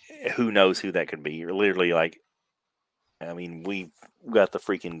 who knows who that could be? You're literally like, I mean, we've got the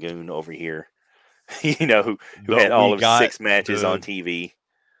freaking goon over here. Who had all We of got 6 matches on the. TV.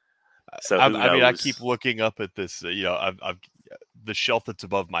 So who I mean, I keep knows? looking up at this. I've the shelf that's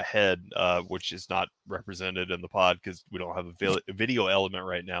above my head, which is not represented in the pod because we don't have a video element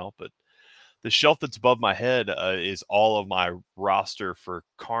right now. But the shelf that's above my head is all of my roster for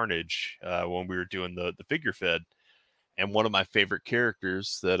Carnage when we were doing the figure fed. And one of my favorite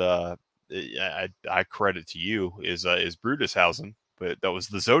characters that I credit to you is Brutushausen, but that was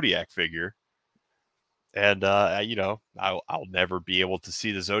the Zodiac figure. And I'll never be able to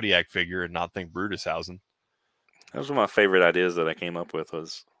see the Zodiac figure and not think Brutushausen. That was one of my favorite ideas that I came up with.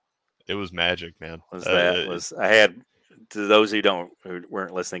 Was It was magic, man. was that was I had to those who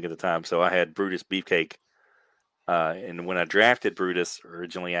weren't listening at the time, so I had Brutus Beefcake, and when I drafted Brutus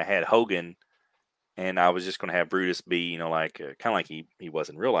originally, I had Hogan, and I was just going to have Brutus be, like kind of like he was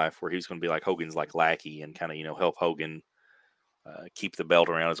in real life, where he was going to be like Hogan's like lackey and kind of help Hogan keep the belt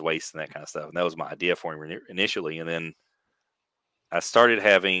around his waist and that kind of stuff. And that was my idea for him initially, and then I started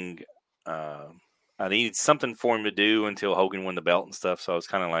having. I needed something for him to do until Hogan won the belt and stuff. So I was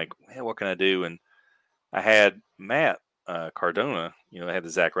kind of like, well, what can I do? And I had Matt Cardona, I had the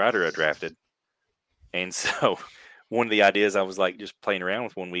Zack Ryder I drafted. And so one of the ideas I was like just playing around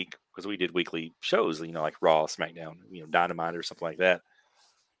with one week, because we did weekly shows, like Raw, SmackDown, Dynamite or something like that.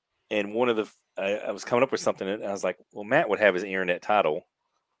 And one of I was coming up with something, and I was like, well, Matt would have his internet title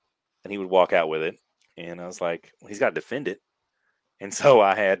and he would walk out with it. And I was like, well, he's got to defend it. And so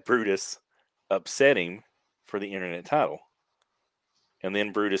I had Brutus upset him for the internet title. And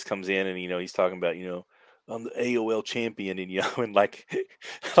then Brutus comes in and, he's talking about, I'm the AOL champion, and, and like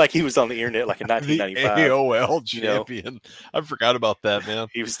he was on the internet like in The 1995. AOL champion. I forgot about that, man.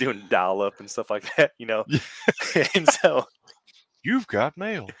 He was doing dial up and stuff like that, And so you've got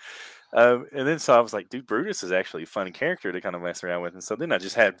mail. And then so I was like, dude, Brutus is actually a fun character to kind of mess around with. And so then I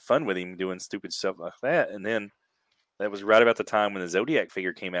just had fun with him doing stupid stuff like that. And then that was right about the time when the Zodiac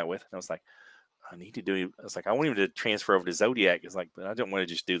figure came out with. And I was like, I was like, I want him to transfer over to Zodiac. It's like, but I don't want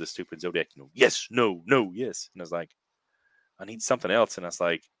to just do the stupid Zodiac. Yes, no, yes. And I was like, I need something else. And I was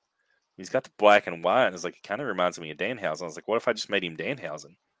like, he's got the black and white. And I was like, it kind of reminds me of Danhausen. I was like, what if I just made him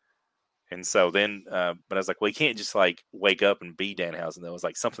Danhausen? And so then, but I was like, well, he can't just like wake up and be Danhausen. Though I was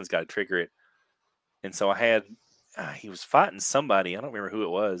like, something's got to trigger it. And so I had, he was fighting somebody. I don't remember who it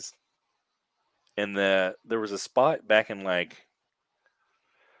was. And there was a spot back in like,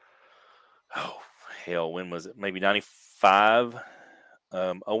 oh hell, when was it? Maybe 95.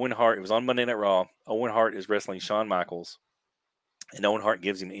 Owen Hart. It was on Monday Night Raw. Owen Hart is wrestling Shawn Michaels, and Owen Hart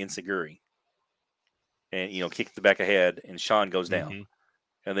gives him the enziguri, and kicks the back of head, and Shawn goes down,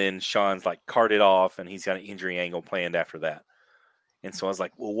 and then Shawn's like carted off, and he's got an injury angle planned after that. And so I was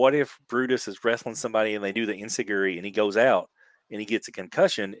like, well, what if Brutus is wrestling somebody and they do the enziguri, and he goes out and he gets a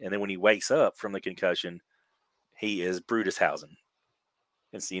concussion, and then when he wakes up from the concussion, he is Brutushausen.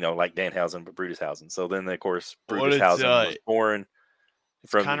 It's like Danhausen, but Brutushausen. So then, of course, Brutushausen was born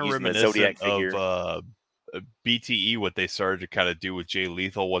from kind of using the reminiscent Zodiac figure. Of BTE, what they started to kind of do with Jay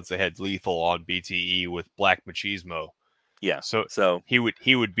Lethal once they had Lethal on BTE with Black Machismo. Yeah. So he would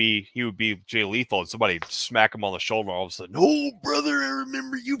be Jay Lethal, and somebody smack him on the shoulder. All of a sudden, oh brother, I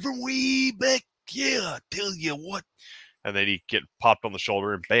remember you from way back. Yeah, I tell you what. And then he get popped on the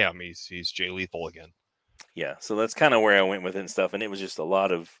shoulder, and bam, he's Jay Lethal again. Yeah, so that's kind of where I went with it and stuff, and it was just a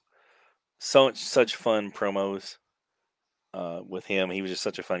lot of such fun promos with him. He was just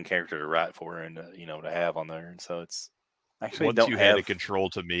such a fun character to write for and to have on there. And so it's actually once you had a control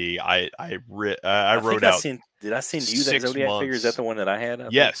to me, I wrote out. Did I send you that Zodiac figure? Is that the one that I had?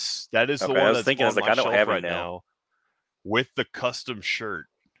 Yes, that is the one. I was thinking, I was like, I don't have it right now with the custom shirt.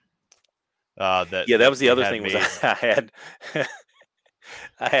 That was the other thing. Was I had.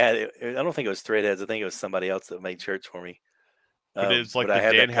 I don't think it was Threadheads. I think it was somebody else that made shirts for me. But it's like the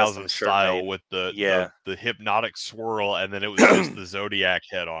Danhausen style with the hypnotic swirl, and then it was just the Zodiac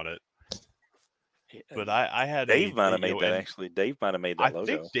head on it. But I had Dave might have made that actually. Dave might have made that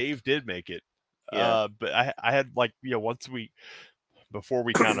logo. I think Dave did make it. Yeah. But I had like before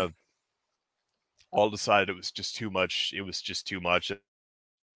we kind of all decided it was just too much. It was just too much at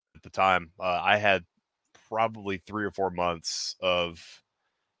the time. I had probably 3 or 4 months of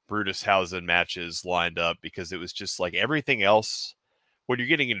Brutushausen matches lined up because it was just like everything else. When you're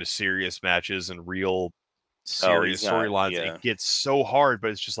getting into serious matches and real serious storylines, it gets so hard.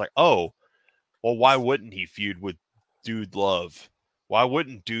 But it's just like, oh, well, why wouldn't he feud with Dude Love? Why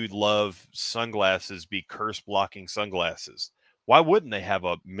wouldn't Dude Love sunglasses be curse blocking sunglasses? Why wouldn't they have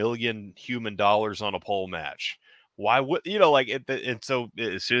 $1 million human dollars on a pole match? Why would and so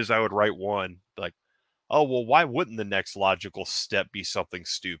as soon as I would write one, like, oh, well, why wouldn't the next logical step be something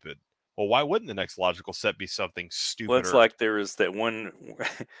stupid? Well, why wouldn't the next logical step be something stupid? Well, it's like there was that one.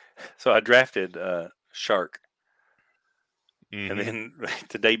 So I drafted Shark. And then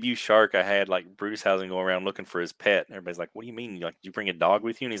to debut Shark, I had like Brutushausen go around looking for his pet. And everybody's like, what do you mean? Like, you bring a dog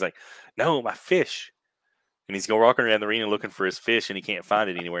with you? And he's like, no, my fish. And he's going walking around the arena looking for his fish, and he can't find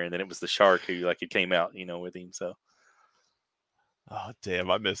it anywhere. And then it was the Shark who it came out, with him. So. Oh, damn.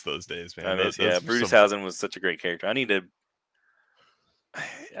 I miss those days, man. Brutushausen was such a great character. I need to.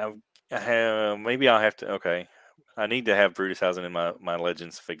 Maybe I'll have to. Okay. I need to have Brutushausen in my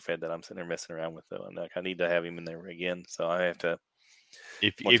Legends fig fed that I'm sitting there messing around with, though. And I need to have him in there again. So I have to.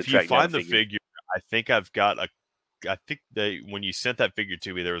 If you find the figure, I think I've got think they when you sent that figure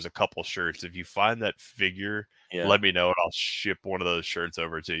to me, there was a couple shirts. If you find that figure, Yeah. let me know and I'll ship one of those shirts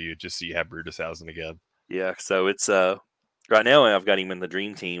over to you just so you have Brutushausen again. Yeah. So it's right now I've got him in the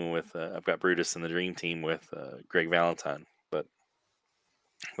dream team with I've got Brutus in the dream team with Greg Valentine. But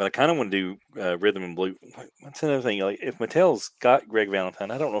I kind of want to do rhythm and blue. What's another thing? Like if Mattel's got Greg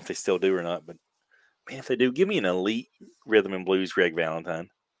Valentine, I don't know if they still do or not, but man, if they do, give me an elite rhythm and blues Greg Valentine.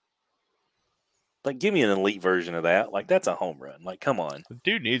 Like, give me an elite version of that. Like, that's a home run. Like, come on. The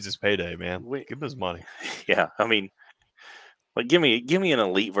dude needs his payday, man. We, Give him his money. yeah, I mean, like, give me an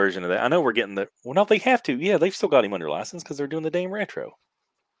elite version of that. I know we're getting the. Well, no, they have to. Yeah, they've still got him under license because they're doing the damn retro.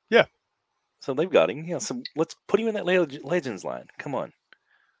 Yeah. So they've got him. Yeah, so let's put him in that Legends line. Come on,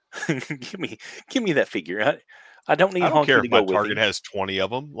 give me that figure. I don't need I don't care Honky if to my go with Target him. has 20 of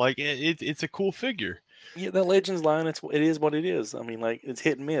them. Like it's a cool figure. Yeah, the Legends line. It is what it is. I mean, like it's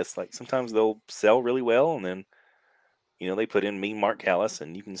hit and miss. Like sometimes they'll sell really well, and then they put in me Mark Callis,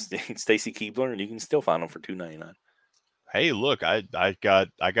 and you can Stacy Keebler, and you can still find them for $2.99. Hey, look, I got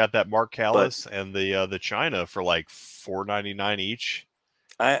that Mark But Callis and the China for like $4.99 each.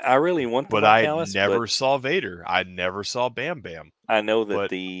 I really want the But Mark I Callis, but never saw Vader. I never saw Bam Bam. I know that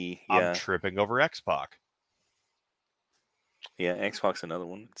But I'm yeah, tripping over X-Pac. Xbox another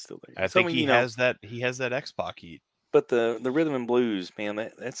one that's still there. I So I think mean, he has that X-Pac heat. but the rhythm and blues, man,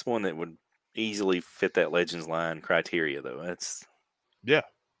 that's one that would easily fit that Legends line criteria though. That's Yeah.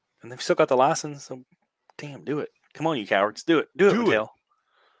 and they've still got the license, so damn, do it. Come on, you cowards, do it, Do it. Mattel.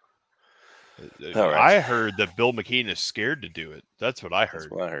 All right, I heard that Bill McKean is scared to do it. That's what I that's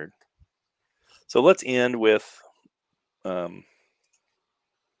heard. what I heard. So let's end with um,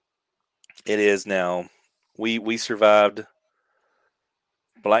 it is now. We survived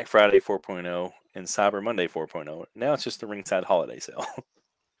Black Friday 4.0 and Cyber Monday 4.0. Now it's just the ringside holiday sale.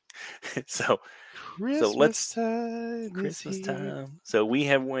 so Christmas let's time is Christmas here. time. So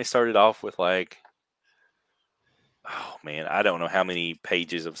we started off with like, oh man, I don't know how many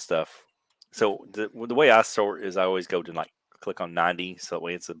pages of stuff. So the way I sort is I always go to like click on 90, so that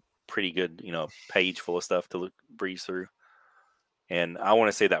way it's a pretty good page full of stuff to breeze through. And I want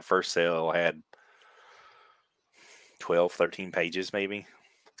to say that first sale had 12, 13 pages maybe.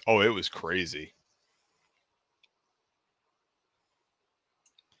 Oh, it was crazy.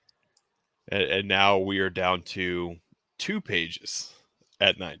 And now we are down to 2 pages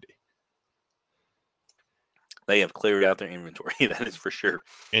at 90. They have cleared out their inventory, that is for sure.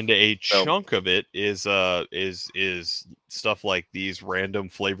 And a So chunk of it is stuff like these random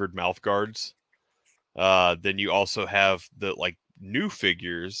flavored mouth guards. Then you also have the like new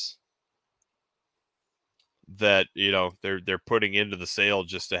figures that they're putting into the sale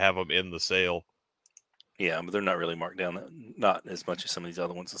just to have them in the sale. yeah, but they're not really marked down, not as much as some of these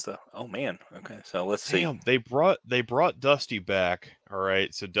other ones and stuff. Oh man, okay, so let's see. Damn, they brought Dusty back. All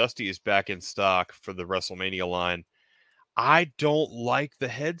right, so Dusty is back in stock for the WrestleMania line. I don't like the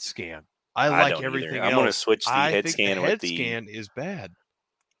head scan. I I like don't either. everything I'm going to else. switch the I head think the scan with head the. scan is bad.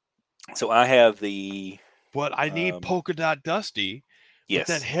 So I have the. But I need polka dot Dusty. But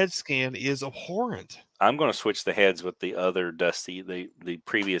that Yes, head scan is abhorrent. I'm going to switch the heads with the other Dusty, the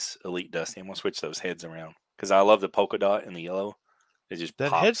previous Elite Dusty. I'm going to switch those heads around because I love the polka dot and the yellow. It just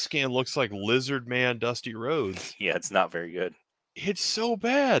That head pops. scan looks like Lizard Man Dusty Rhodes. Yeah, it's not very good. It's so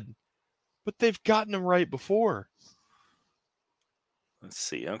bad. But they've gotten him right before. Let's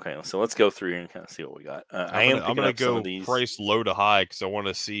see. Okay, so let's go through here and kind of see what we got. I am I'm picking gonna up some of go these. price low to high because I want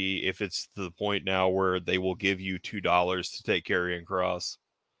to see if it's to the point now where they will give you $2 to take Karrion Cross,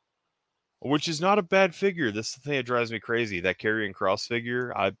 which is not a bad figure. This is the thing that drives me crazy. That Karrion Cross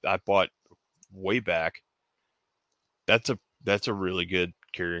figure I bought way back. That's a really good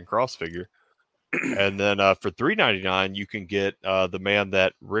Karrion Cross figure. And then for $3.99, you can get the man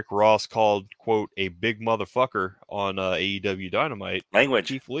that Rick Ross called, quote, a big motherfucker on AEW Dynamite, Language.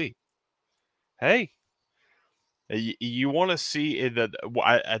 Keith Lee. Hey, you want to see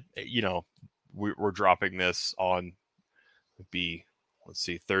that? We're dropping this on let's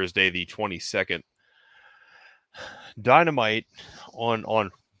see, Thursday the 22nd. Dynamite on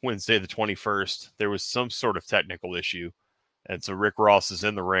Wednesday the 21st. There was some sort of technical issue, and so Rick Ross is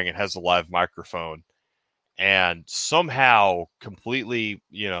in the ring and has a live microphone, and somehow completely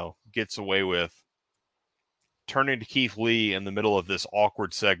gets away with turning to Keith Lee in the middle of this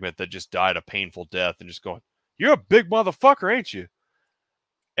awkward segment that just died a painful death and just going, "You're a big motherfucker, ain't you?"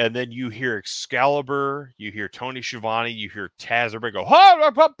 And then you hear Excalibur, you hear Tony Schiavone, you hear Taz, everybody go, ho,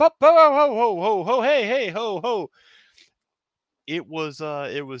 ho, ho, ho, ho, ho, ho, hey, hey, ho, ho. It was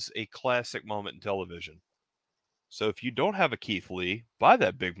a classic moment in television. So if you don't have a Keith Lee, buy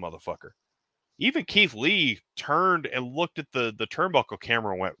that big motherfucker. Even Keith Lee turned and looked at the turnbuckle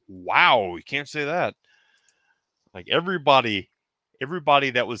camera and went, "Wow, you can't say that." Like everybody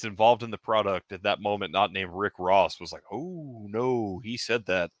that was involved in the product at that moment, not named Rick Ross, was like, "Oh no, he said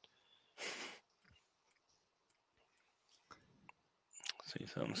that." See,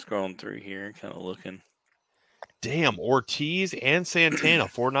 so I'm scrolling through here, kind of looking. Damn, Ortiz and Santana,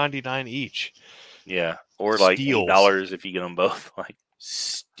 $4.99 each. Yeah, or like Steals. $8 if you get them both. Like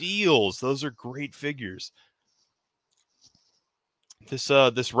Steals. Those are great figures.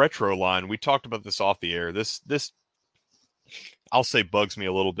 This retro line, we talked about this off the air. This I'll say bugs me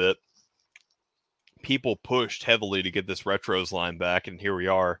a little bit. People pushed heavily to get this retros line back, and here we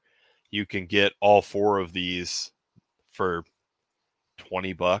are. You can get all 4 of these for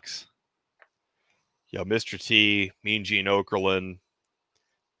 $20. Mr. T, Mean Gene Okerlund,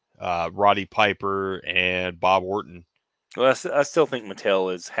 Roddy Piper, and Bob Orton. Well, I still think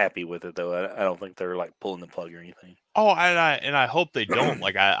Mattel is happy with it, though. I don't think they're like pulling the plug or anything. Oh, and I hope they don't.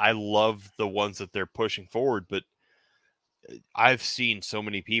 Like I love the ones that they're pushing forward, but I've seen so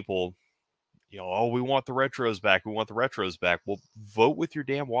many people, oh, we want the retros back. We want the retros back. Well, vote with your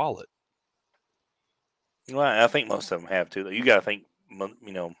damn wallet. Well, I think most of them have too. You got to think,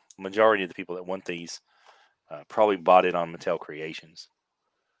 majority of the people that want these probably bought it on Mattel Creations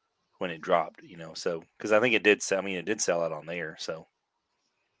when it dropped. So because I think it did. It did sell out on there. So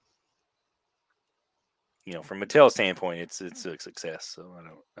from Mattel's standpoint, it's a success. So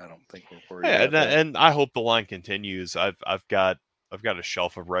I don't think we're worried about that. And I hope the line continues. I've got a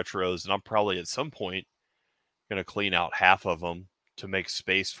shelf of retros, and I'm probably at some point going to clean out half of them to make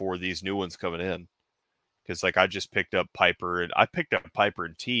space for these new ones coming in. Because I just picked up Piper, and I picked up Piper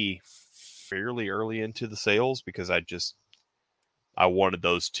and T fairly early into the sales because I wanted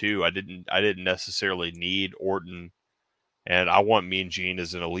those two. I didn't necessarily need Orton, and I want Mean Gene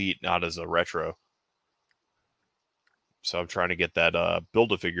as an elite, not as a retro. So I'm trying to get that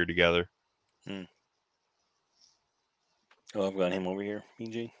Build-A-Figure together. Oh, I've got him over here,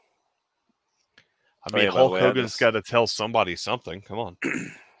 Mean Gene. I mean, Hulk Hogan's got to tell somebody something. Come on.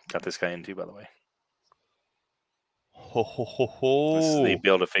 Got this guy in too, by the way. Ho, ho, ho, ho. This is the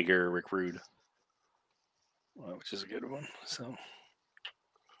Build-A-Figure Rick Rude, which is a good one. So,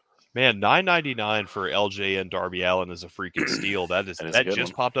 man, $9.99 for LJ and Darby Allin is a freaking steal. That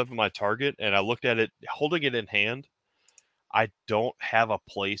just popped up in my Target, and I looked at it, holding it in hand. I don't have a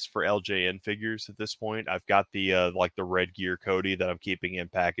place for LJN figures at this point. I've got the the Red Gear Cody that I'm keeping in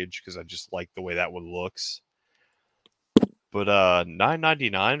package because I just like the way that one looks. But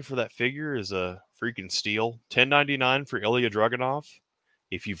 $9.99 for that figure is a freaking steal. $10.99 for Ilya Dragunov.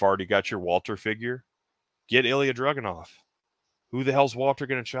 If you've already got your Walter figure, get Ilya Dragunov. Who the hell's Walter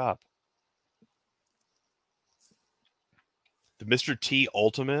going to chop? The Mr. T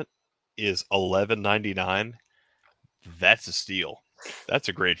Ultimate is $11.99. That's a steal. That's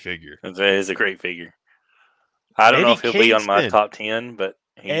a great figure. That is a great figure. I don't know if he'll be on my top 10, but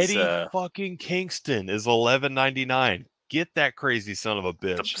he's Eddie fucking Kingston is $11.99. Get that crazy son of a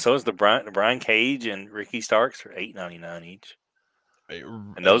bitch. So is the Brian Cage and Ricky Starks are $8.99 each.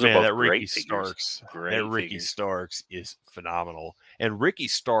 And those are both great figures. That Ricky Starks is phenomenal. And Ricky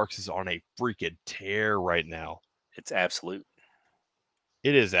Starks is on a freaking tear right now. It's absolute.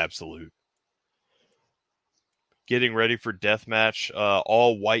 It is absolute. Getting ready for Deathmatch.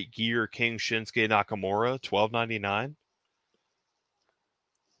 All white gear King Shinsuke Nakamura, $12.99.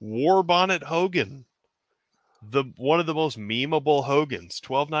 War Bonnet Hogan. One of the most memeable Hogans,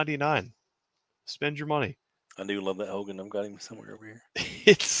 $12.99. Spend your money. I do love that Hogan. I've got him somewhere over here.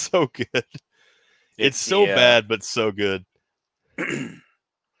 It's so good. It's so bad, but so good.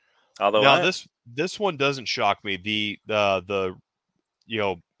 Although now this one doesn't shock me. The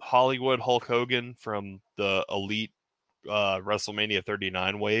Hollywood Hulk Hogan from the Elite WrestleMania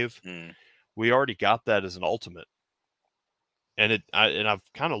 39 wave. We already got that as an Ultimate. And I've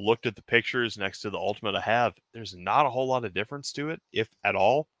kind of looked at the pictures next to the Ultimate I have. There's not a whole lot of difference to it, if at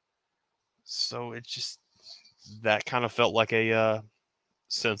all. So it just, that kind of felt like a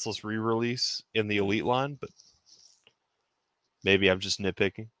senseless re-release in the Elite line, but maybe I'm just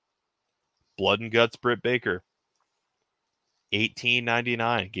nitpicking. Blood and Guts Britt Baker,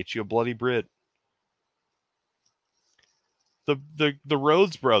 $18.99. Get you a bloody Brit. The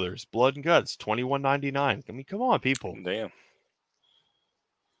Rhodes Brothers, Blood and Guts, $21.99. I mean, come on, people. Damn.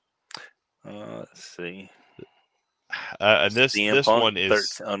 Let's see. And this one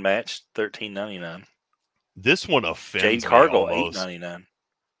is unmatched, $13.99. This one offends Jade Cargill, $8.99.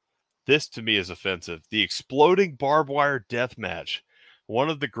 This to me is offensive. The Exploding Barbed Wire Death Match,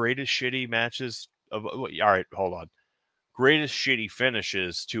 one of the greatest shitty matches of. All right, hold on. greatest shitty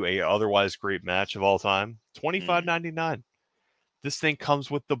finishes to a otherwise great match of all time. $25.99. This thing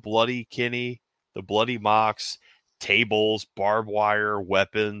comes with the bloody Kenny, the bloody Mox, tables, barbed wire,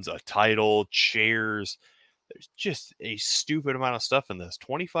 weapons, a title, chairs. There's just a stupid amount of stuff in this.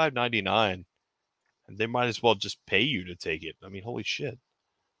 $25.99. And they might as well just pay you to take it. I mean, holy shit.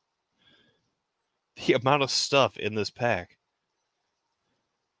 The amount of stuff in this pack.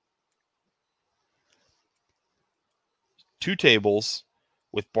 2 tables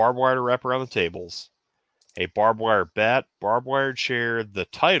with barbed wire to wrap around the tables. A barbed wire bat, barbed wire chair, the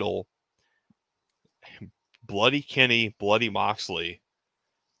title, Bloody Kenny, Bloody Moxley.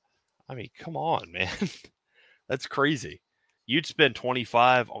 I mean, come on, man. That's crazy. You'd spend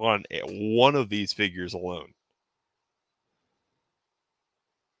 $25 on one of these figures alone.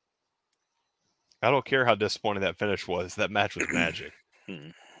 I don't care how disappointing that finish was. That match was magic.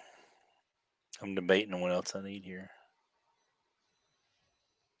 I'm debating on what else I need here.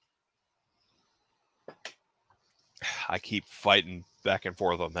 I keep fighting back and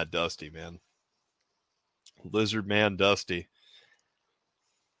forth on that Dusty, man. Lizard Man Dusty.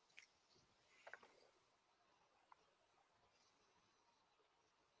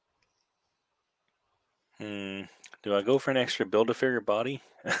 Do I go for an extra Build-A-Figure body?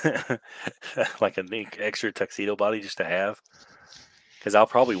 Like an extra tuxedo body just to have? Because I'll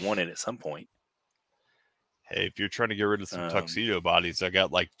probably want it at some point. Hey, if you're trying to get rid of some tuxedo bodies, I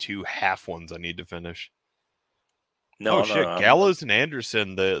got like 2 half ones I need to finish. No, shit. Gallows and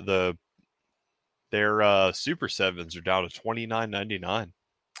Anderson, their Super 7s are down to $29.99.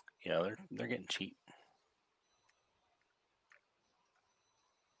 Yeah, they're getting cheap.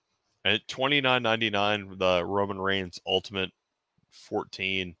 At $29.99, the Roman Reigns Ultimate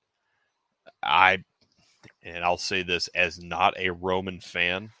 14. I'll say this as not a Roman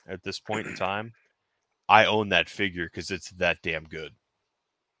fan at this point in time. I own that figure because it's that damn good.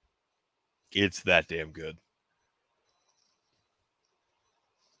 It's that damn good.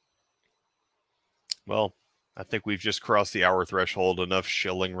 Well, I think we've just crossed the hour threshold. Enough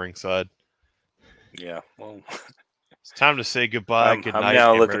shilling ringside. Yeah, well, it's time to say goodbye. Good night. I'm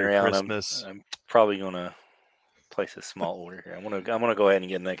now and looking Merry around. Christmas. I'm probably gonna place a small order here. I'm gonna go ahead and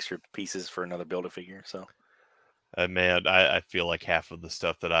get an extra pieces for another Build-A-Figure. So, man, I feel like half of the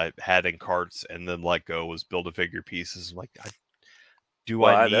stuff that I had in carts and then let go was Build-A-Figure pieces. I'm like, I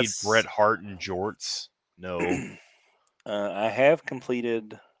need Bret Hart and jorts? No. I have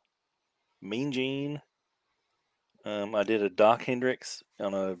completed Mean Gene. I did a Doc Hendricks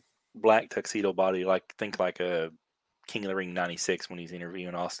on a black tuxedo body, like a King of the Ring '96 when he's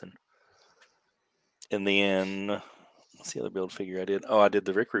interviewing Austin. And then, what's the other build figure I did? Oh, I did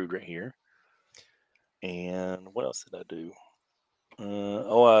the Rick Rude right here. And what else did I do?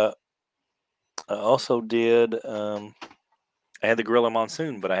 I also did. I had the Gorilla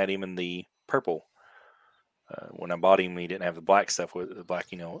Monsoon, but I had him in the purple. When I bought him, he didn't have the black stuff with the black,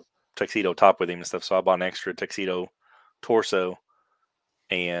 tuxedo top with him and stuff. So I bought an extra tuxedo torso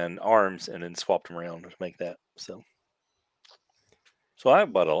and arms, and then swapped them around to make that. So I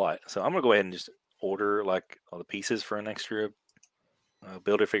bought a lot. So I'm gonna go ahead and just order like all the pieces for an extra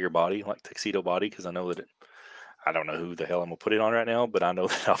Build-A-Figure body, like tuxedo body, because I know that I don't know who the hell I'm gonna put it on right now, but I know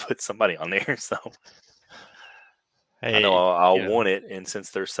that I'll put somebody on there. So hey, I know I'll want it, and since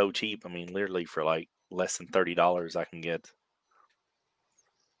they're so cheap, I mean, literally for like less than $30, I can get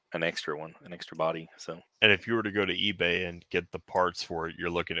an extra body. So, and if you were to go to eBay and get the parts for it, you're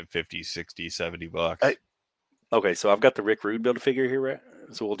looking at $50, $60, $70. Okay, so I've got the Rick Rude Build-A-Figure here, right?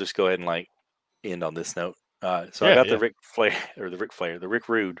 So we'll just go ahead and like end on this note. I got the Rick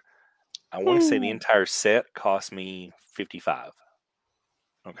Rude. I want to say the entire set cost me $55.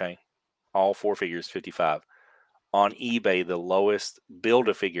 Okay, all 4 figures $55. On eBay, the lowest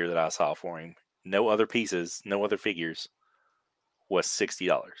Build-A-Figure that I saw for him, no other pieces, no other figures, was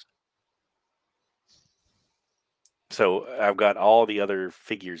 $60. So I've got all the other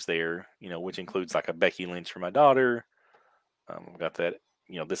figures there, which includes like a Becky Lynch for my daughter. I've got that,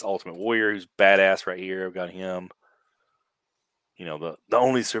 this Ultimate Warrior who's badass right here. I've got him. The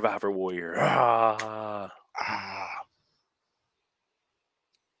only Survivor Warrior.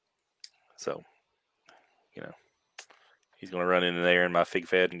 So, he's going to run into there in my Fig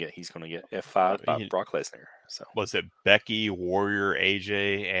Fed and he's going to get F5 by Brock Lesnar. So was it Becky, Warrior,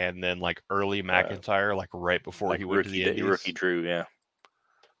 AJ, and then like early McIntyre, like right before he went to the Indies? Rookie Drew, yeah.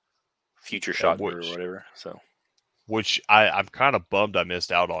 Future shot or whatever. So, which I'm kind of bummed I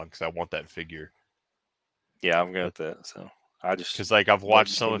missed out on because I want that figure. Yeah, I've got that. So I just because like I've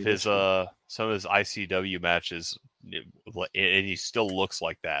watched some of his ICW matches, and he still looks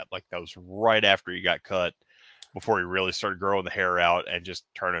like that. Like that was right after he got cut. before he really started growing the hair out and just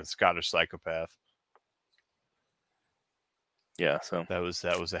turning Scottish psychopath. Yeah, so that was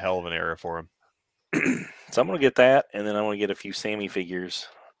a hell of an era for him. So I'm gonna get that, and then I'm gonna get a few Sammy figures.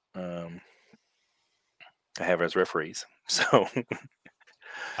 I have as referees. So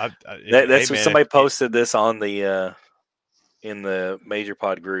that's hey, man, somebody posted this on the in the Major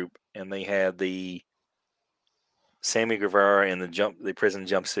Pod group, and they had the Sammy Guevara in the prison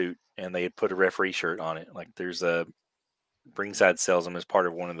jumpsuit, and they had put a referee shirt on it. Like there's a Ringside sells them as part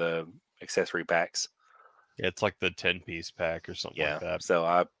of one of the accessory packs. it's like the 10-piece pack or something like that. So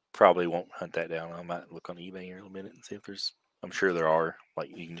I probably won't hunt that down. I might look on eBay here in a minute and see if there's. I'm sure there are.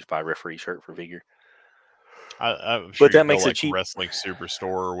 Like you can just buy a referee shirt for figure. I'm sure But that you go makes it like cheap. Wrestling Superstore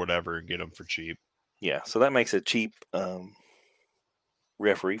or whatever and get them for cheap. Yeah, so that makes a cheap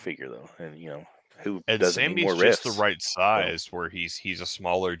referee figure though, and who And doesn't need more Sammy's just the refs? right size where he's a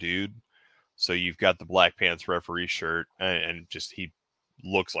smaller dude. So you've got the Black Pants referee shirt, and just he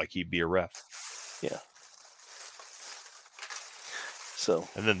looks like he'd be a ref. Yeah. So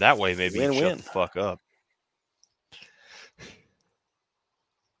and then that way maybe he'd shut the fuck up.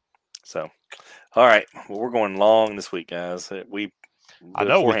 So, all right. Well, we're going long this week, guys. I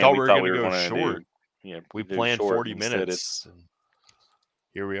know we thought we were going to go gonna short. We planned 40 minutes. And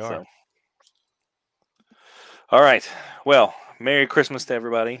here we are. So. All right. Well, Merry Christmas to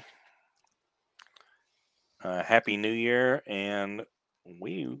everybody. Happy New Year, and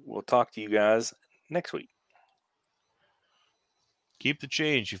we will talk to you guys next week. Keep the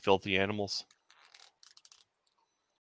change, you filthy animals.